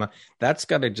is phenomenal. That's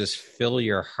got to just fill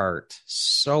your heart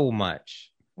so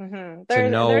much to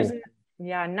know.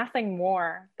 Nothing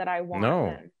more that I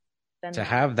want than to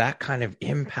have that kind of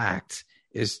impact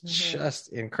is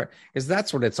just incredible, because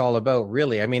that's what it's all about,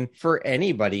 really. I mean, for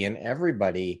anybody and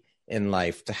everybody in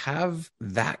life to have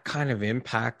that kind of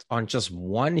impact on just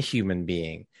one human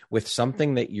being with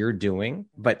something that you're doing,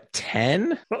 but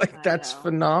 10, that's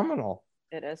phenomenal.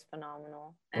 It is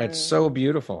phenomenal. It's so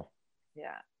beautiful.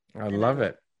 Yeah. I love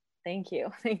it. Thank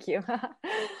you.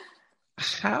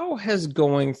 How has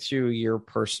going through your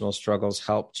personal struggles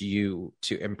helped you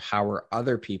to empower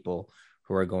other people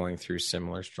who are going through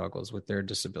similar struggles with their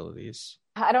disabilities?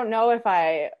 I don't know if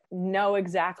I know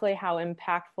exactly how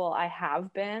impactful I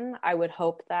have been. I would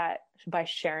hope that by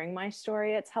sharing my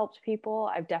story, it's helped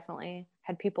people. I've definitely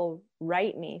had people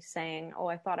write me saying, oh,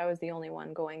 I thought I was the only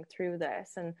one going through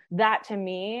this. And that to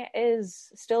me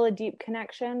is still a deep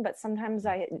connection, but sometimes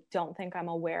I don't think I'm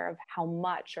aware of how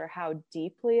much or how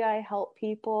deeply I help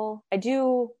people. I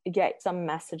do get some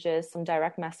messages, some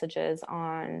direct messages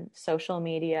on social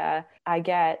media. I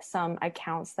get some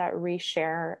accounts that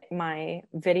reshare my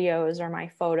videos or my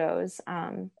photos.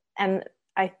 And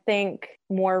I think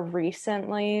more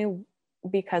recently,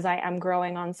 because I am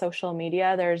growing on social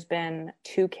media, there's been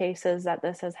 2 cases that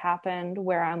this has happened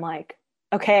where I'm like,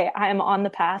 okay, I am on the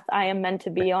path I am meant to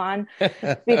be on,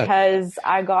 because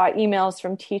I got emails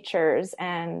from teachers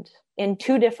and in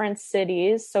 2 different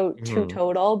cities, so 2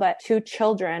 total, but 2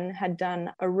 children had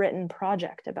done a written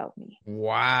project about me.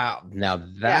 Wow. Now Yeah.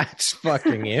 that's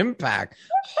fucking impact.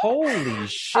 Holy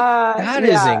shit. That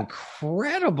is Yeah.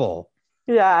 incredible.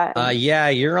 Yeah. Yeah,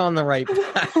 you're on the right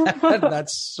path.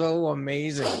 That's so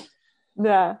amazing.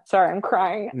 Yeah. Sorry, I'm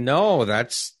crying. No,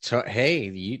 that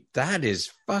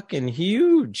is fucking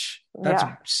huge. That's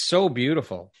Yeah. so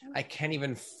beautiful. I can't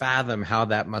even fathom how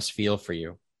that must feel for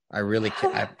you. I really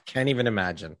can't, I can't even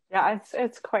imagine. Yeah,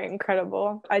 it's quite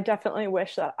incredible. I definitely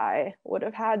wish that I would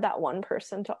have had that one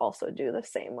person to also do the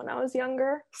same when I was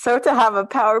younger. So to have a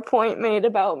PowerPoint made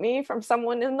about me from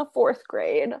someone in the 4th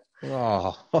grade,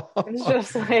 Oh. it's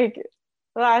just like,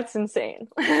 that's insane.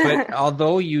 But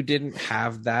although you didn't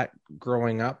have that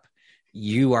growing up,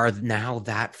 you are now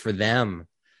that for them.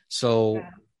 So, Yeah.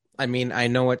 I mean, I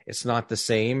know it's not the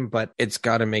same, but it's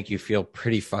got to make you feel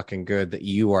pretty fucking good that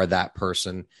you are that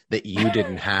person that you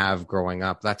didn't have growing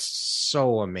up. That's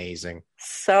so amazing.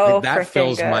 So That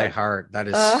fills good. my heart. That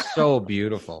is so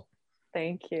beautiful.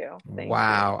 Thank you.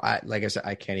 Wow. Like I said,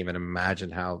 I can't even imagine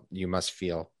how you must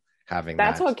feel having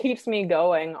That's that. what keeps me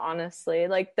going, honestly.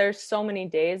 Like, there's so many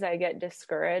days I get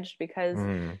discouraged because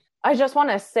I just want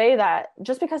to say that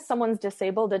just because someone's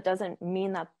disabled, it doesn't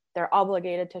mean that they're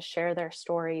obligated to share their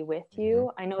story with you.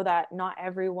 I know that not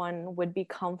everyone would be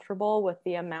comfortable with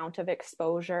the amount of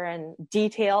exposure and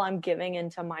detail I'm giving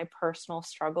into my personal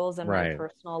struggles and my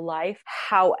personal life.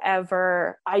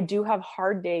 However, I do have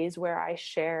hard days where I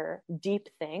share deep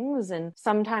things, and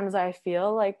sometimes I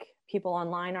feel like people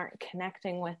online aren't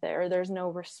connecting with it, or there's no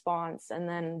response. And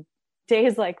then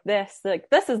days like this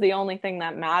is the only thing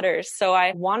that matters. So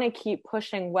I want to keep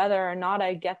pushing whether or not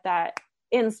I get that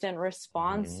instant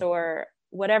response or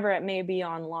whatever it may be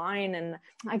online. And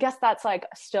I guess that's like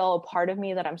still a part of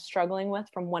me that I'm struggling with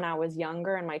from when I was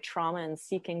younger and my trauma and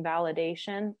seeking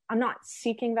validation. I'm not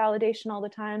seeking validation all the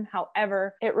time.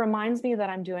 However, it reminds me that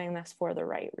I'm doing this for the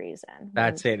right reason.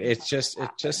 That's it. It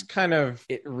just kind of,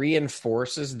 it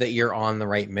reinforces that you're on the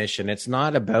right mission. It's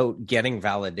not about getting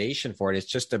validation for it. It's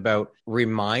just about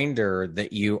reminder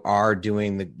that you are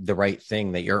doing the right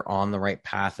thing, that you're on the right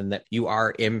path, and that you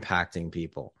are impacting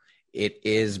people. It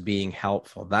is being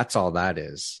helpful. That's all that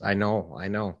is. I know. I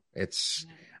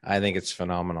think it's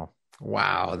phenomenal.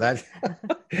 Wow. That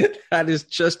is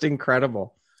just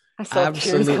incredible.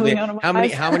 Absolutely. How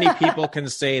many people can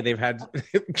say they've had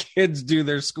kids do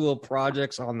their school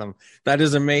projects on them? That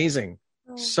is amazing.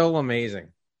 So amazing.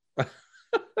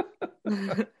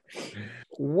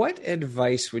 What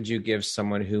advice would you give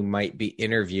someone who might be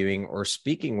interviewing or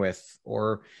speaking with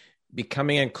or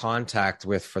becoming in contact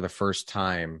with for the first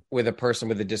time with a person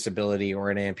with a disability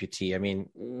or an amputee? I mean,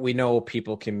 we know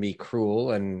people can be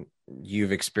cruel, and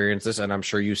you've experienced this, and I'm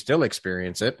sure you still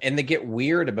experience it, and they get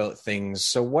weird about things.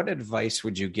 So what advice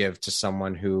would you give to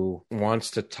someone who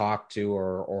wants to talk to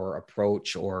or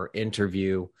approach or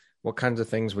interview? What kinds of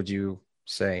things would you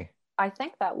say? I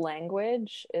think that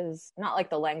language is not like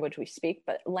the language we speak,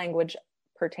 but language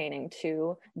pertaining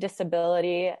to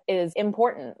disability is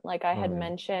important. Like I had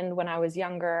mentioned, when I was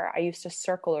younger, I used to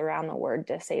circle around the word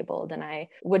disabled and I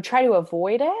would try to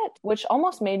avoid it, which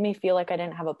almost made me feel like I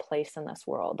didn't have a place in this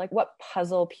world. Like, what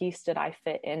puzzle piece did I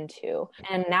fit into?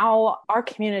 And now our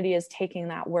community is taking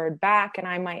that word back, and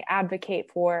I might advocate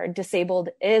for disabled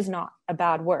is not a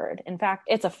bad word. In fact,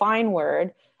 it's a fine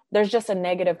word. There's just a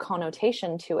negative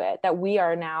connotation to it that we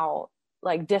are now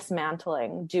like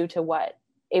dismantling due to what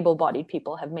able-bodied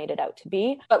people have made it out to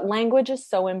be. But language is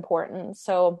so important.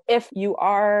 So if you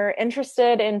are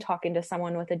interested in talking to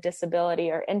someone with a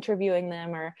disability or interviewing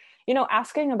them, or, you know,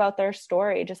 asking about their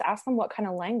story, just ask them what kind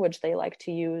of language they like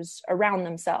to use around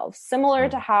themselves. Similar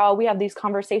to how we have these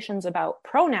conversations about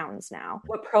pronouns now.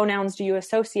 What pronouns do you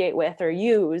associate with or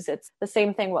use? It's the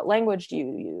same thing. What language do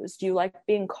you use? Do you like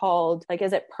being called, like,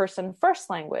 is it person first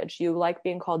language? You like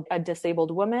being called a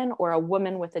disabled woman or a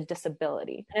woman with a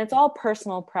disability? And it's all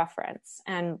personal preference.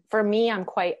 And for me, I'm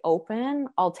quite open.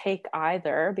 I'll take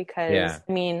either because,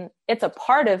 I mean, it's a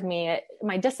part of me.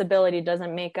 My disability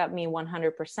doesn't make up me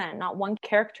 100%. Not one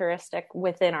characteristic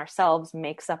within ourselves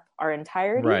makes up our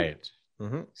entirety. Right.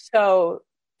 So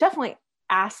definitely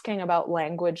asking about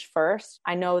language first.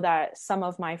 I know that some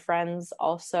of my friends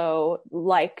also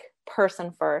like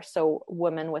person first, so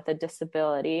women with a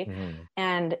disability.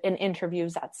 And in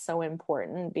interviews, that's so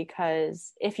important,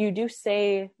 because if you do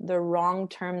say the wrong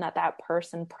term that that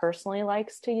person personally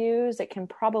likes to use, it can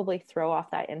probably throw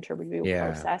off that interview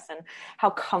process and how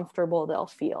comfortable they'll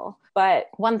feel. But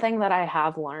one thing that I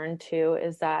have learned too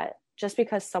is that just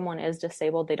because someone is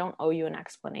disabled, they don't owe you an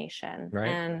explanation. Right.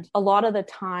 And a lot of the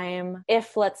time,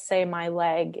 if let's say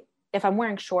if I'm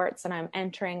wearing shorts and I'm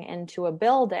entering into a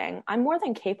building, I'm more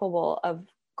than capable of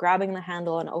grabbing the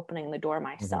handle and opening the door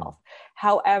myself.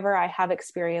 However, I have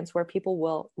experience where people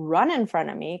will run in front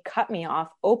of me, cut me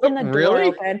off, open the door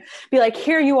open, be like,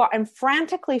 here you are, and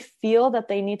frantically feel that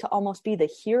they need to almost be the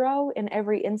hero in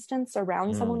every instance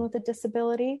around someone with a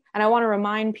disability. And I want to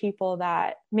remind people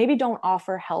that maybe don't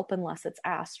offer help unless it's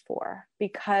asked for,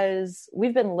 because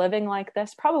we've been living like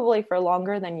this probably for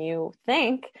longer than you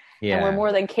think. Yeah. And we're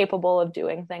more than capable of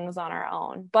doing things on our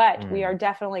own, but we are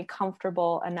definitely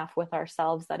comfortable enough with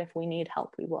ourselves that if we need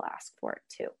help, we will ask for it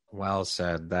too. Well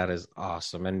said. That is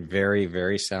awesome and very,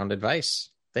 very sound advice.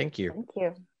 Thank you.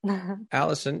 Thank you.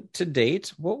 Allison, to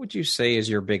date, what would you say is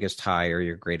your biggest high or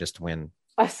your greatest win?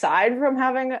 Aside from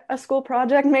having a school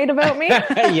project made about me?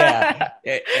 Yeah,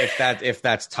 if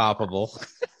that's toppable.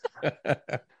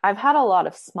 I've had a lot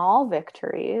of small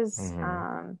victories.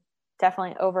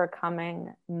 Definitely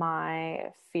overcoming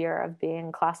my fear of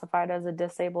being classified as a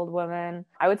disabled woman.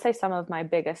 I would say some of my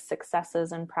biggest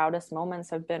successes and proudest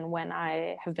moments have been when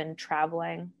I have been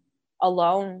traveling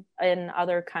alone in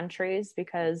other countries,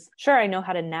 because sure, I know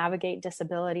how to navigate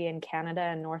disability in Canada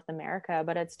and North America,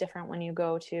 but it's different when you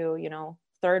go to,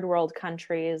 third world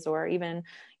countries or even,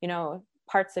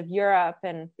 parts of Europe,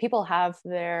 and people have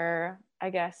their, I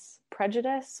guess,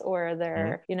 prejudice or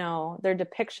their, their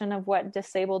depiction of what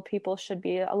disabled people should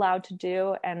be allowed to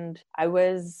do. And I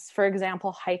was, for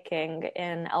example, hiking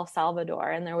in El Salvador,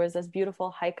 and there was this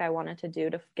beautiful hike I wanted to do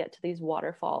to get to these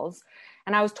waterfalls.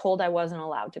 And I was told I wasn't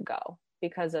allowed to go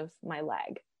because of my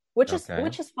leg, which is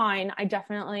fine.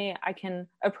 I can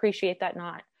appreciate that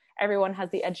not everyone has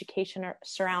the education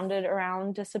surrounded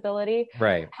around disability.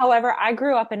 Right. However, I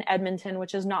grew up in Edmonton,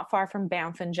 which is not far from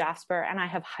Banff and Jasper, and I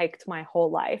have hiked my whole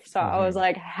life. So I was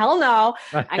like, hell no,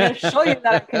 I'm going to show you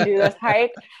that I can do this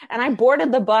hike. And I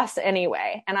boarded the bus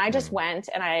anyway. And I just went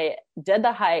and I did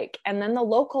the hike. And then the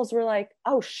locals were like,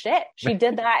 oh shit, she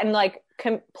did that and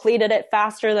completed it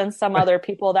faster than some other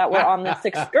people that were on this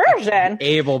excursion.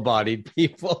 Able-bodied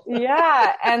people.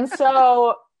 Yeah. And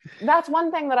so that's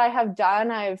one thing that I have done.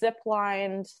 I've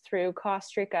zip-lined through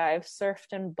Costa Rica. I've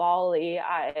surfed in Bali.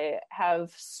 I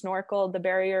have snorkeled the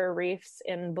barrier reefs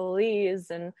in Belize.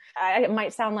 And it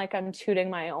might sound like I'm tooting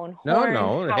my own horn.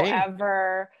 No.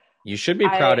 However, you should be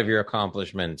proud of your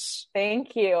accomplishments.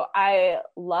 Thank you. I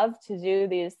love to do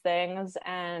these things.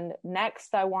 And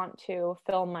next, I want to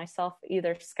film myself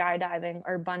either skydiving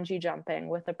or bungee jumping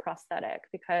with a prosthetic,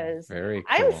 because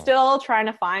I'm still trying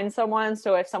to find someone.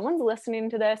 So if someone's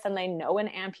listening to this and they know an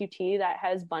amputee that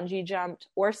has bungee jumped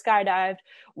or skydived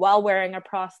while wearing a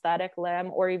prosthetic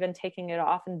limb, or even taking it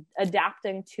off and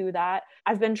adapting to that,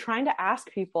 I've been trying to ask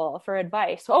people for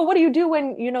advice. Oh, what do you do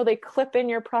when, they clip in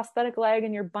your prosthetic leg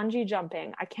and your bungee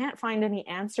jumping? I can't find any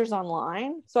answers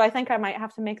online. So I think I might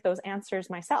have to make those answers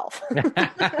myself.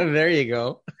 There you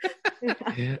go.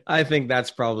 Yeah. I think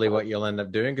that's probably what you'll end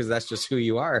up doing, because that's just who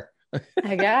you are.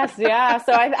 I guess. Yeah.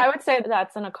 So I would say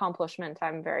that's an accomplishment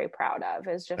I'm very proud of,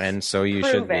 is just and so you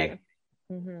proving. Should be.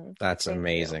 That's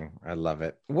amazing. I love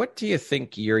it. What do you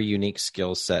think your unique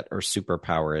skill set or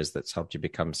superpower is that's helped you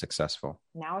become successful?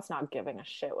 Now it's not giving a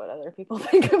shit what other people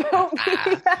think about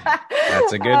me.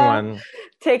 That's a good one.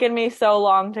 Taken me so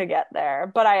long to get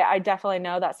there. But I definitely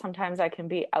know that sometimes I can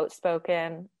be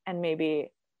outspoken and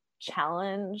maybe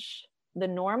challenge the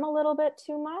norm a little bit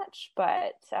too much,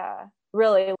 but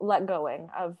really let going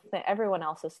of everyone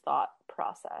else's thought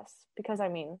process, because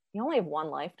you only have one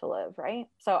life to live, right?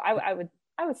 So I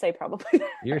would say probably.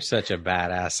 You're such a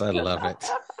badass. I love it.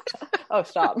 Oh,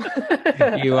 stop.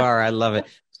 You are. I love it.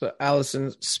 So,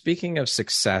 Allison, speaking of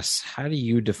success, how do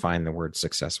you define the word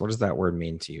success? What does that word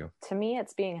mean to you? To me,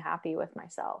 it's being happy with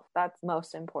myself. That's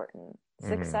most important.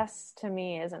 Success to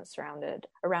me isn't surrounded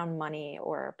around money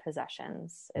or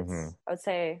possessions. It's, I would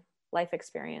say, life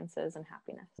experiences and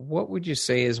happiness. What would you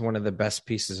say is one of the best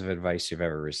pieces of advice you've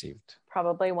ever received?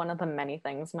 Probably one of the many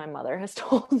things my mother has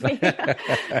told me.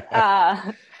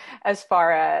 As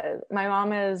far as my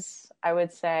mom is, I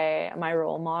would say, my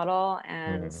role model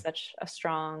and such a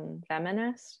strong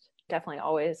feminist. Definitely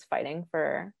always fighting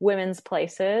for women's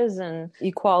places and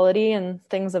equality and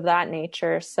things of that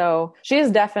nature. So she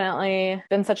has definitely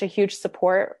been such a huge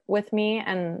support with me.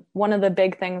 And one of the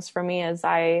big things for me is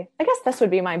I guess this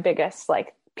would be my biggest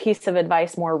piece of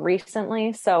advice more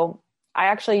recently. So I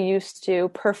actually used to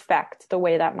perfect the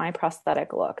way that my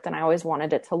prosthetic looked, and I always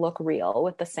wanted it to look real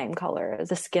with the same color as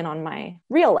the skin on my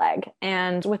real leg.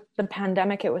 And with the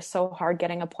pandemic, it was so hard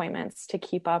getting appointments to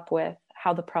keep up with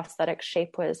how the prosthetic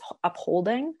shape was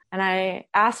upholding. And I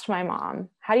asked my mom,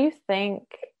 how do you think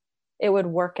it would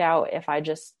work out if I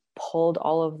just pulled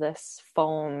all of this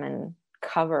foam and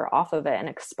cover off of it and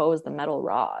exposed the metal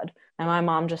rod? And my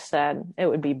mom just said, it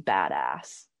would be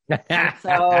badass.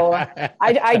 So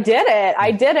I did it.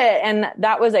 I did it. And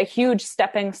that was a huge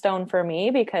stepping stone for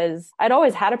me because I'd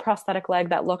always had a prosthetic leg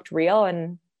that looked real.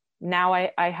 And now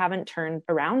I haven't turned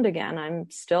around again. I'm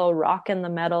still rocking the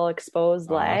metal exposed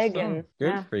leg. And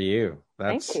good for you.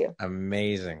 That's Thank you.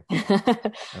 Amazing.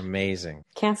 Amazing.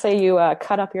 Can't say you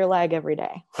cut up your leg every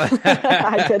day.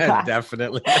 I did that.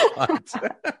 Definitely not.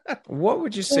 What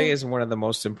would you say is one of the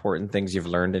most important things you've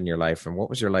learned in your life? And what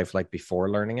was your life like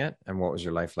before learning it? And what was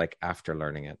your life like after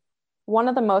learning it? One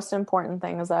of the most important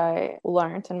things I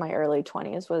learned in my early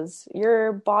 20s was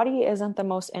your body isn't the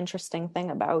most interesting thing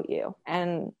about you.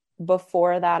 And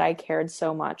before that, I cared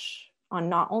so much on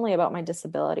not only about my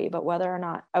disability, but whether or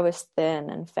not I was thin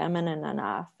and feminine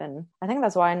enough. And I think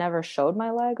that's why I never showed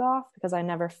my leg off, because I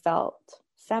never felt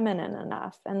feminine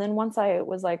enough. And then once I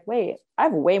was like, wait, I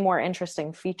have way more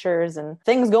interesting features and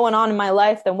things going on in my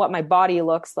life than what my body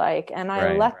looks like. And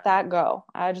I let that go.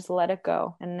 I just let it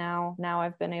go. And now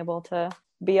I've been able to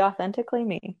be authentically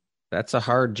me. That's a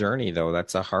hard journey, though.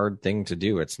 That's a hard thing to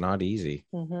do. It's not easy.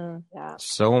 Mm-hmm. Yeah.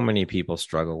 So many people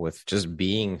struggle with just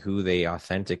being who they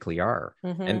authentically are.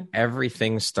 Mm-hmm. And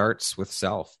everything starts with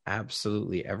self.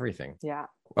 Absolutely everything. Yeah.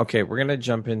 Okay, we're going to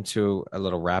jump into a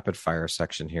little rapid fire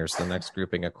section here. So the next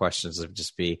grouping of questions would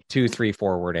just be 2, 3,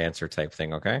 4-word answer type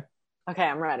thing, okay? Okay,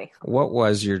 I'm ready. What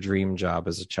was your dream job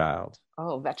as a child?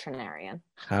 Oh, veterinarian.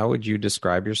 How would you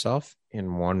describe yourself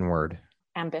in one word?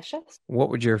 Ambitious. What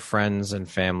would your friends and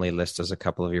family list as a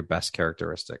couple of your best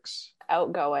characteristics?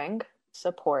 Outgoing,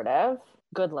 supportive,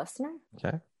 good listener.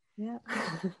 Okay. Yeah.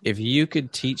 If you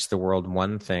could teach the world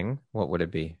one thing, what would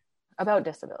it be? About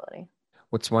disability.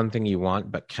 What's one thing you want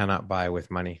but cannot buy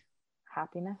with money?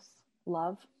 Happiness,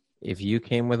 love. If you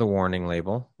came with a warning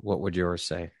label, what would yours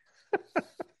say?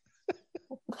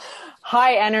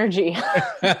 High energy.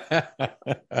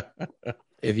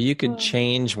 If you could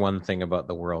change one thing about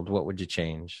the world, what would you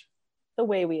change? The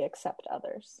way we accept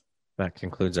others. That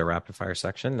concludes our rapid fire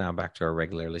section. Now back to our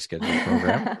regularly scheduled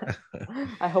program.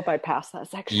 I hope I passed that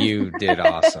section. You did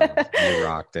awesome. You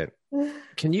rocked it.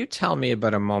 Can you tell me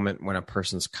about a moment when a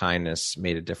person's kindness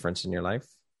made a difference in your life?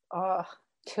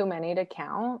 Too many to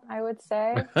count, I would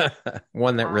say.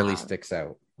 One that really sticks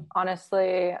out.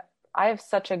 Honestly, I have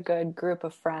such a good group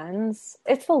of friends.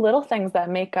 It's the little things that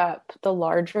make up the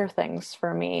larger things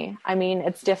for me. I mean,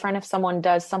 it's different if someone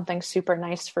does something super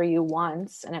nice for you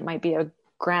once, and it might be a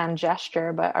grand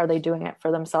gesture, but are they doing it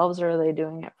for themselves or are they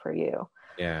doing it for you?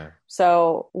 Yeah.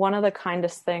 So one of the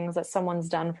kindest things that someone's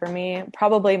done for me,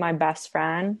 probably my best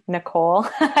friend, Nicole,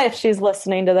 if she's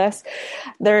listening to this,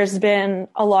 there's been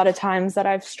a lot of times that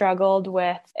I've struggled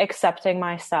with accepting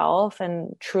myself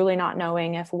and truly not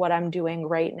knowing if what I'm doing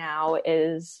right now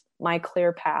is my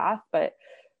clear path. But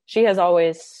she has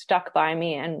always stuck by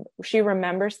me, and she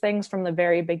remembers things from the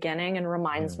very beginning and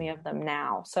reminds me of them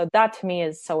now. So that to me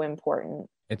is so important.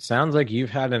 It sounds like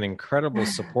you've had an incredible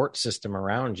support system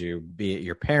around you, be it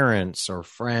your parents or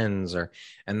friends,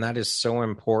 and that is so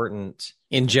important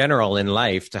in general in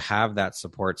life, to have that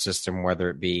support system, whether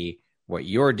it be what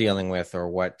you're dealing with or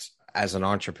what, as an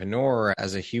entrepreneur,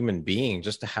 as a human being,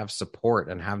 just to have support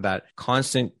and have that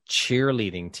constant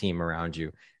cheerleading team around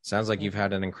you. Sounds like you've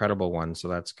had an incredible one. So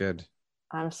that's good.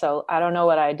 I don't know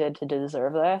what I did to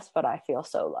deserve this, but I feel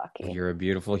so lucky. You're a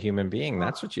beautiful human being.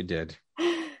 That's what you did.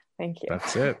 Thank you.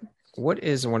 That's it. What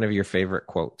is one of your favorite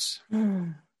quotes?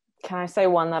 Can I say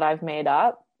one that I've made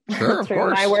up? Sure, through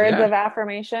my words of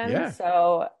affirmation? Yeah.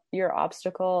 So your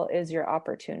obstacle is your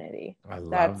opportunity. I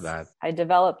love that. I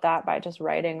developed that by just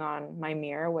writing on my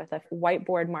mirror with a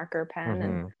whiteboard marker pen.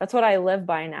 And that's what I live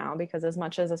by now, because as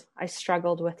much as I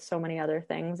struggled with so many other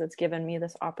things, it's given me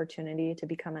this opportunity to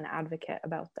become an advocate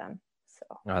about them.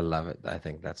 So I love it. I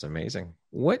think that's amazing.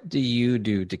 What do you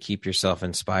do to keep yourself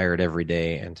inspired every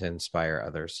day and to inspire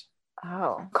others?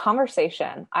 Oh,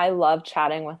 conversation. I love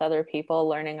chatting with other people,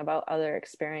 learning about other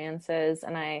experiences.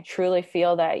 And I truly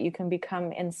feel that you can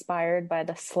become inspired by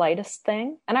the slightest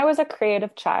thing. And I was a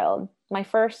creative child.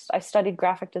 I studied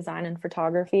graphic design and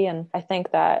photography. And I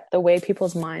think that the way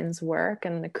people's minds work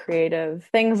and the creative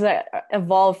things that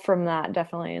evolve from that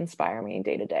definitely inspire me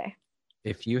day to day.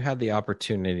 If you had the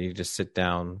opportunity to sit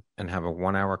down and have a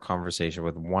 1-hour conversation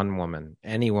with one woman,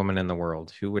 any woman in the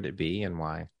world, who would it be and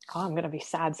why? Oh, I'm going to be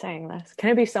sad saying this.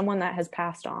 Can it be someone that has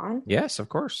passed on? Yes, of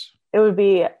course. It would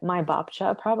be my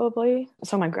babcia, probably.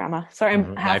 So my grandma. Sorry,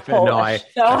 I'm half Polish.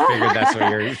 No, I figured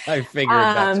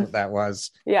that's what that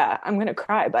was. Yeah, I'm going to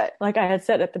cry. But like I had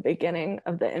said at the beginning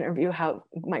of the interview, how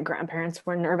my grandparents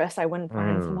were nervous I wouldn't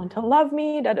find someone to love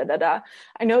me,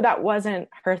 I know that wasn't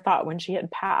her thought when she had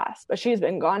passed, but she's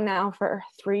been gone now for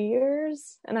 3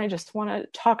 years. And I just want to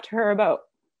talk to her about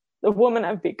the woman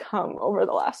I've become over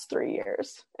the last 3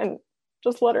 years. And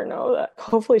just let her know that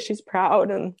hopefully she's proud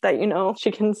and that,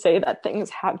 she can say that things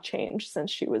have changed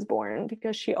since she was born,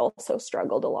 because she also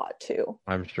struggled a lot too.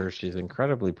 I'm sure she's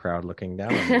incredibly proud looking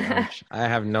down on you. I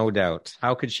have no doubt.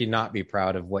 How could she not be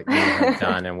proud of what you have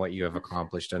done and what you have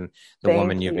accomplished and the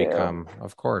woman you've become?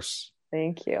 Of course.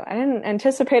 Thank you. I didn't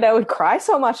anticipate I would cry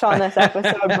so much on this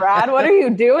episode, Brad. What are you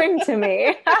doing to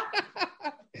me?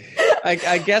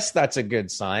 I guess that's a good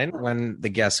sign when the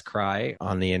guests cry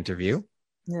on the interview.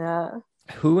 Yeah.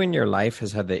 Who in your life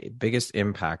has had the biggest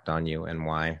impact on you and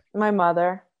why? My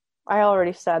mother. I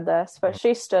already said this, but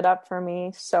she stood up for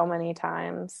me so many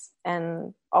times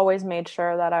and always made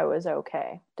sure that I was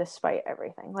okay despite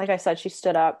everything. Like I said, she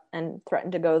stood up and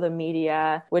threatened to go to the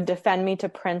media, would defend me to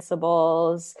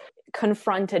principals,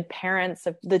 confronted parents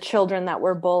of the children that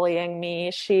were bullying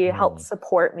me. She helped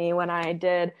support me when I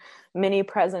did mini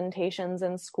presentations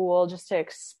in school just to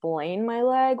explain my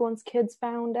leg once kids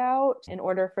found out, in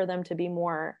order for them to be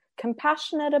more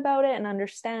compassionate about it and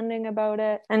understanding about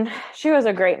it. And she was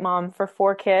a great mom for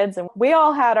 4 kids, and we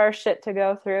all had our shit to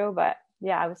go through, but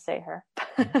yeah, I would say her.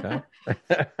 Okay.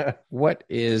 What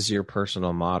is your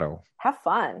personal motto? Have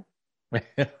fun.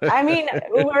 I mean,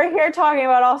 we're here talking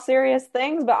about all serious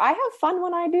things, but I have fun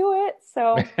when I do it.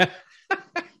 So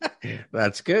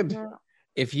that's good. Yeah.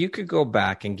 If you could go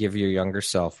back and give your younger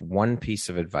self one piece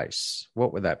of advice,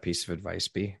 what would that piece of advice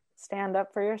be? Stand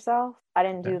up for yourself. I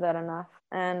didn't do that enough.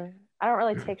 And I don't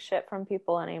really take shit from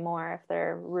people anymore if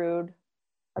they're rude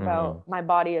about my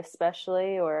body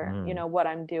especially, or, what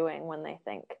I'm doing when they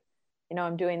think,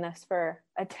 I'm doing this for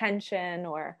attention,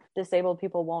 or disabled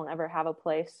people won't ever have a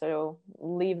place, so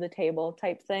leave the table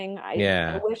type thing.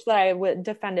 I wish that I would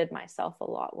defended myself a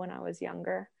lot when I was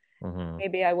younger.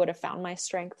 Maybe I would have found my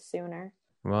strength sooner.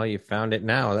 Well, you found it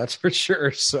now, that's for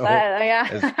sure. So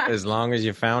yeah. as long as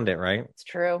you found it, right? It's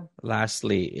true.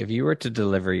 Lastly, if you were to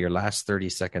deliver your last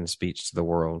 30-second speech to the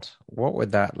world, what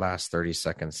would that last 30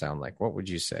 seconds sound like? What would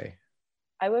you say?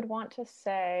 I would want to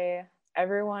say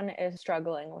everyone is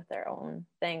struggling with their own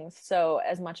things. So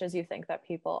as much as you think that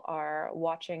people are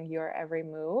watching your every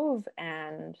move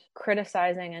and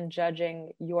criticizing and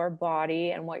judging your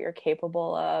body and what you're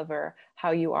capable of or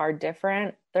how you are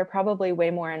different, they're probably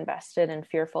way more invested and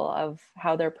fearful of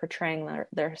how they're portraying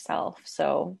their self.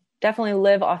 So definitely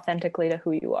live authentically to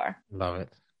who you are. Love it.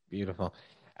 Beautiful.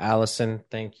 Allison,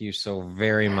 thank you so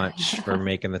very much for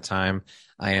making the time.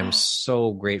 I am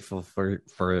so grateful for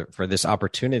this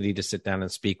opportunity to sit down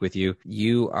and speak with you.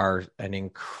 You are an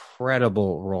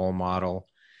incredible role model.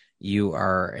 You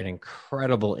are an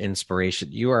incredible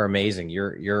inspiration. You are amazing.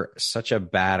 You're such a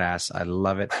badass. I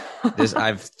love it.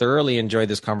 I've thoroughly enjoyed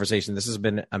this conversation. This has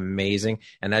been amazing.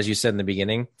 And as you said in the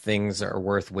beginning, things are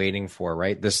worth waiting for,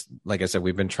 right? This, like I said,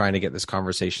 we've been trying to get this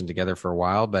conversation together for a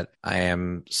while, but I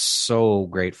am so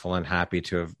grateful and happy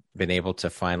to have been able to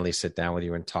finally sit down with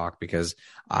you and talk, because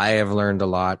I have learned a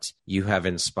lot. You have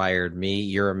inspired me.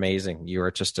 You're amazing. You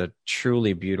are just a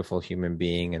truly beautiful human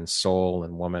being and soul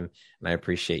and woman. And I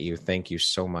appreciate you. Thank you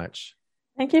so much.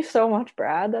 Thank you so much,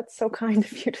 Brad. That's so kind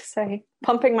of you to say.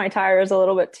 Pumping my tires a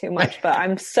little bit too much, but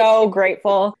I'm so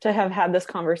grateful to have had this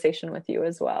conversation with you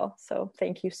as well. So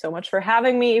thank you so much for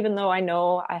having me, even though I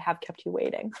know I have kept you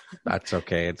waiting. That's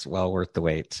okay. It's well worth the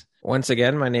wait. Once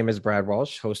again, my name is Brad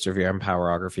Walsh, host of your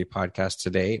Empowerography podcast.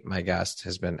 Today, my guest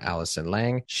has been Allison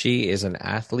Lang. She is an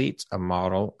athlete, a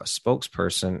model, a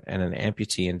spokesperson, and an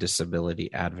amputee and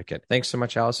disability advocate. Thanks so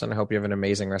much, Allison. I hope you have an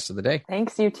amazing rest of the day.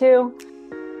 Thanks, you too.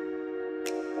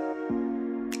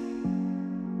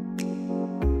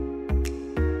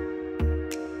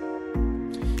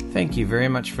 Thank you very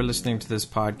much for listening to this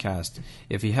podcast.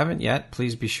 If you haven't yet,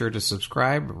 please be sure to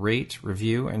subscribe, rate,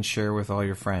 review, and share with all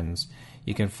your friends.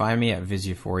 You can find me at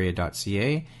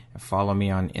viseuphoria.ca and follow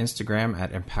me on Instagram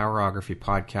at Empowerography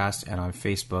Podcast and on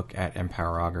Facebook at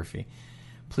Empowerography.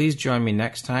 Please join me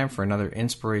next time for another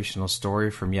inspirational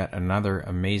story from yet another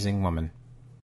amazing woman.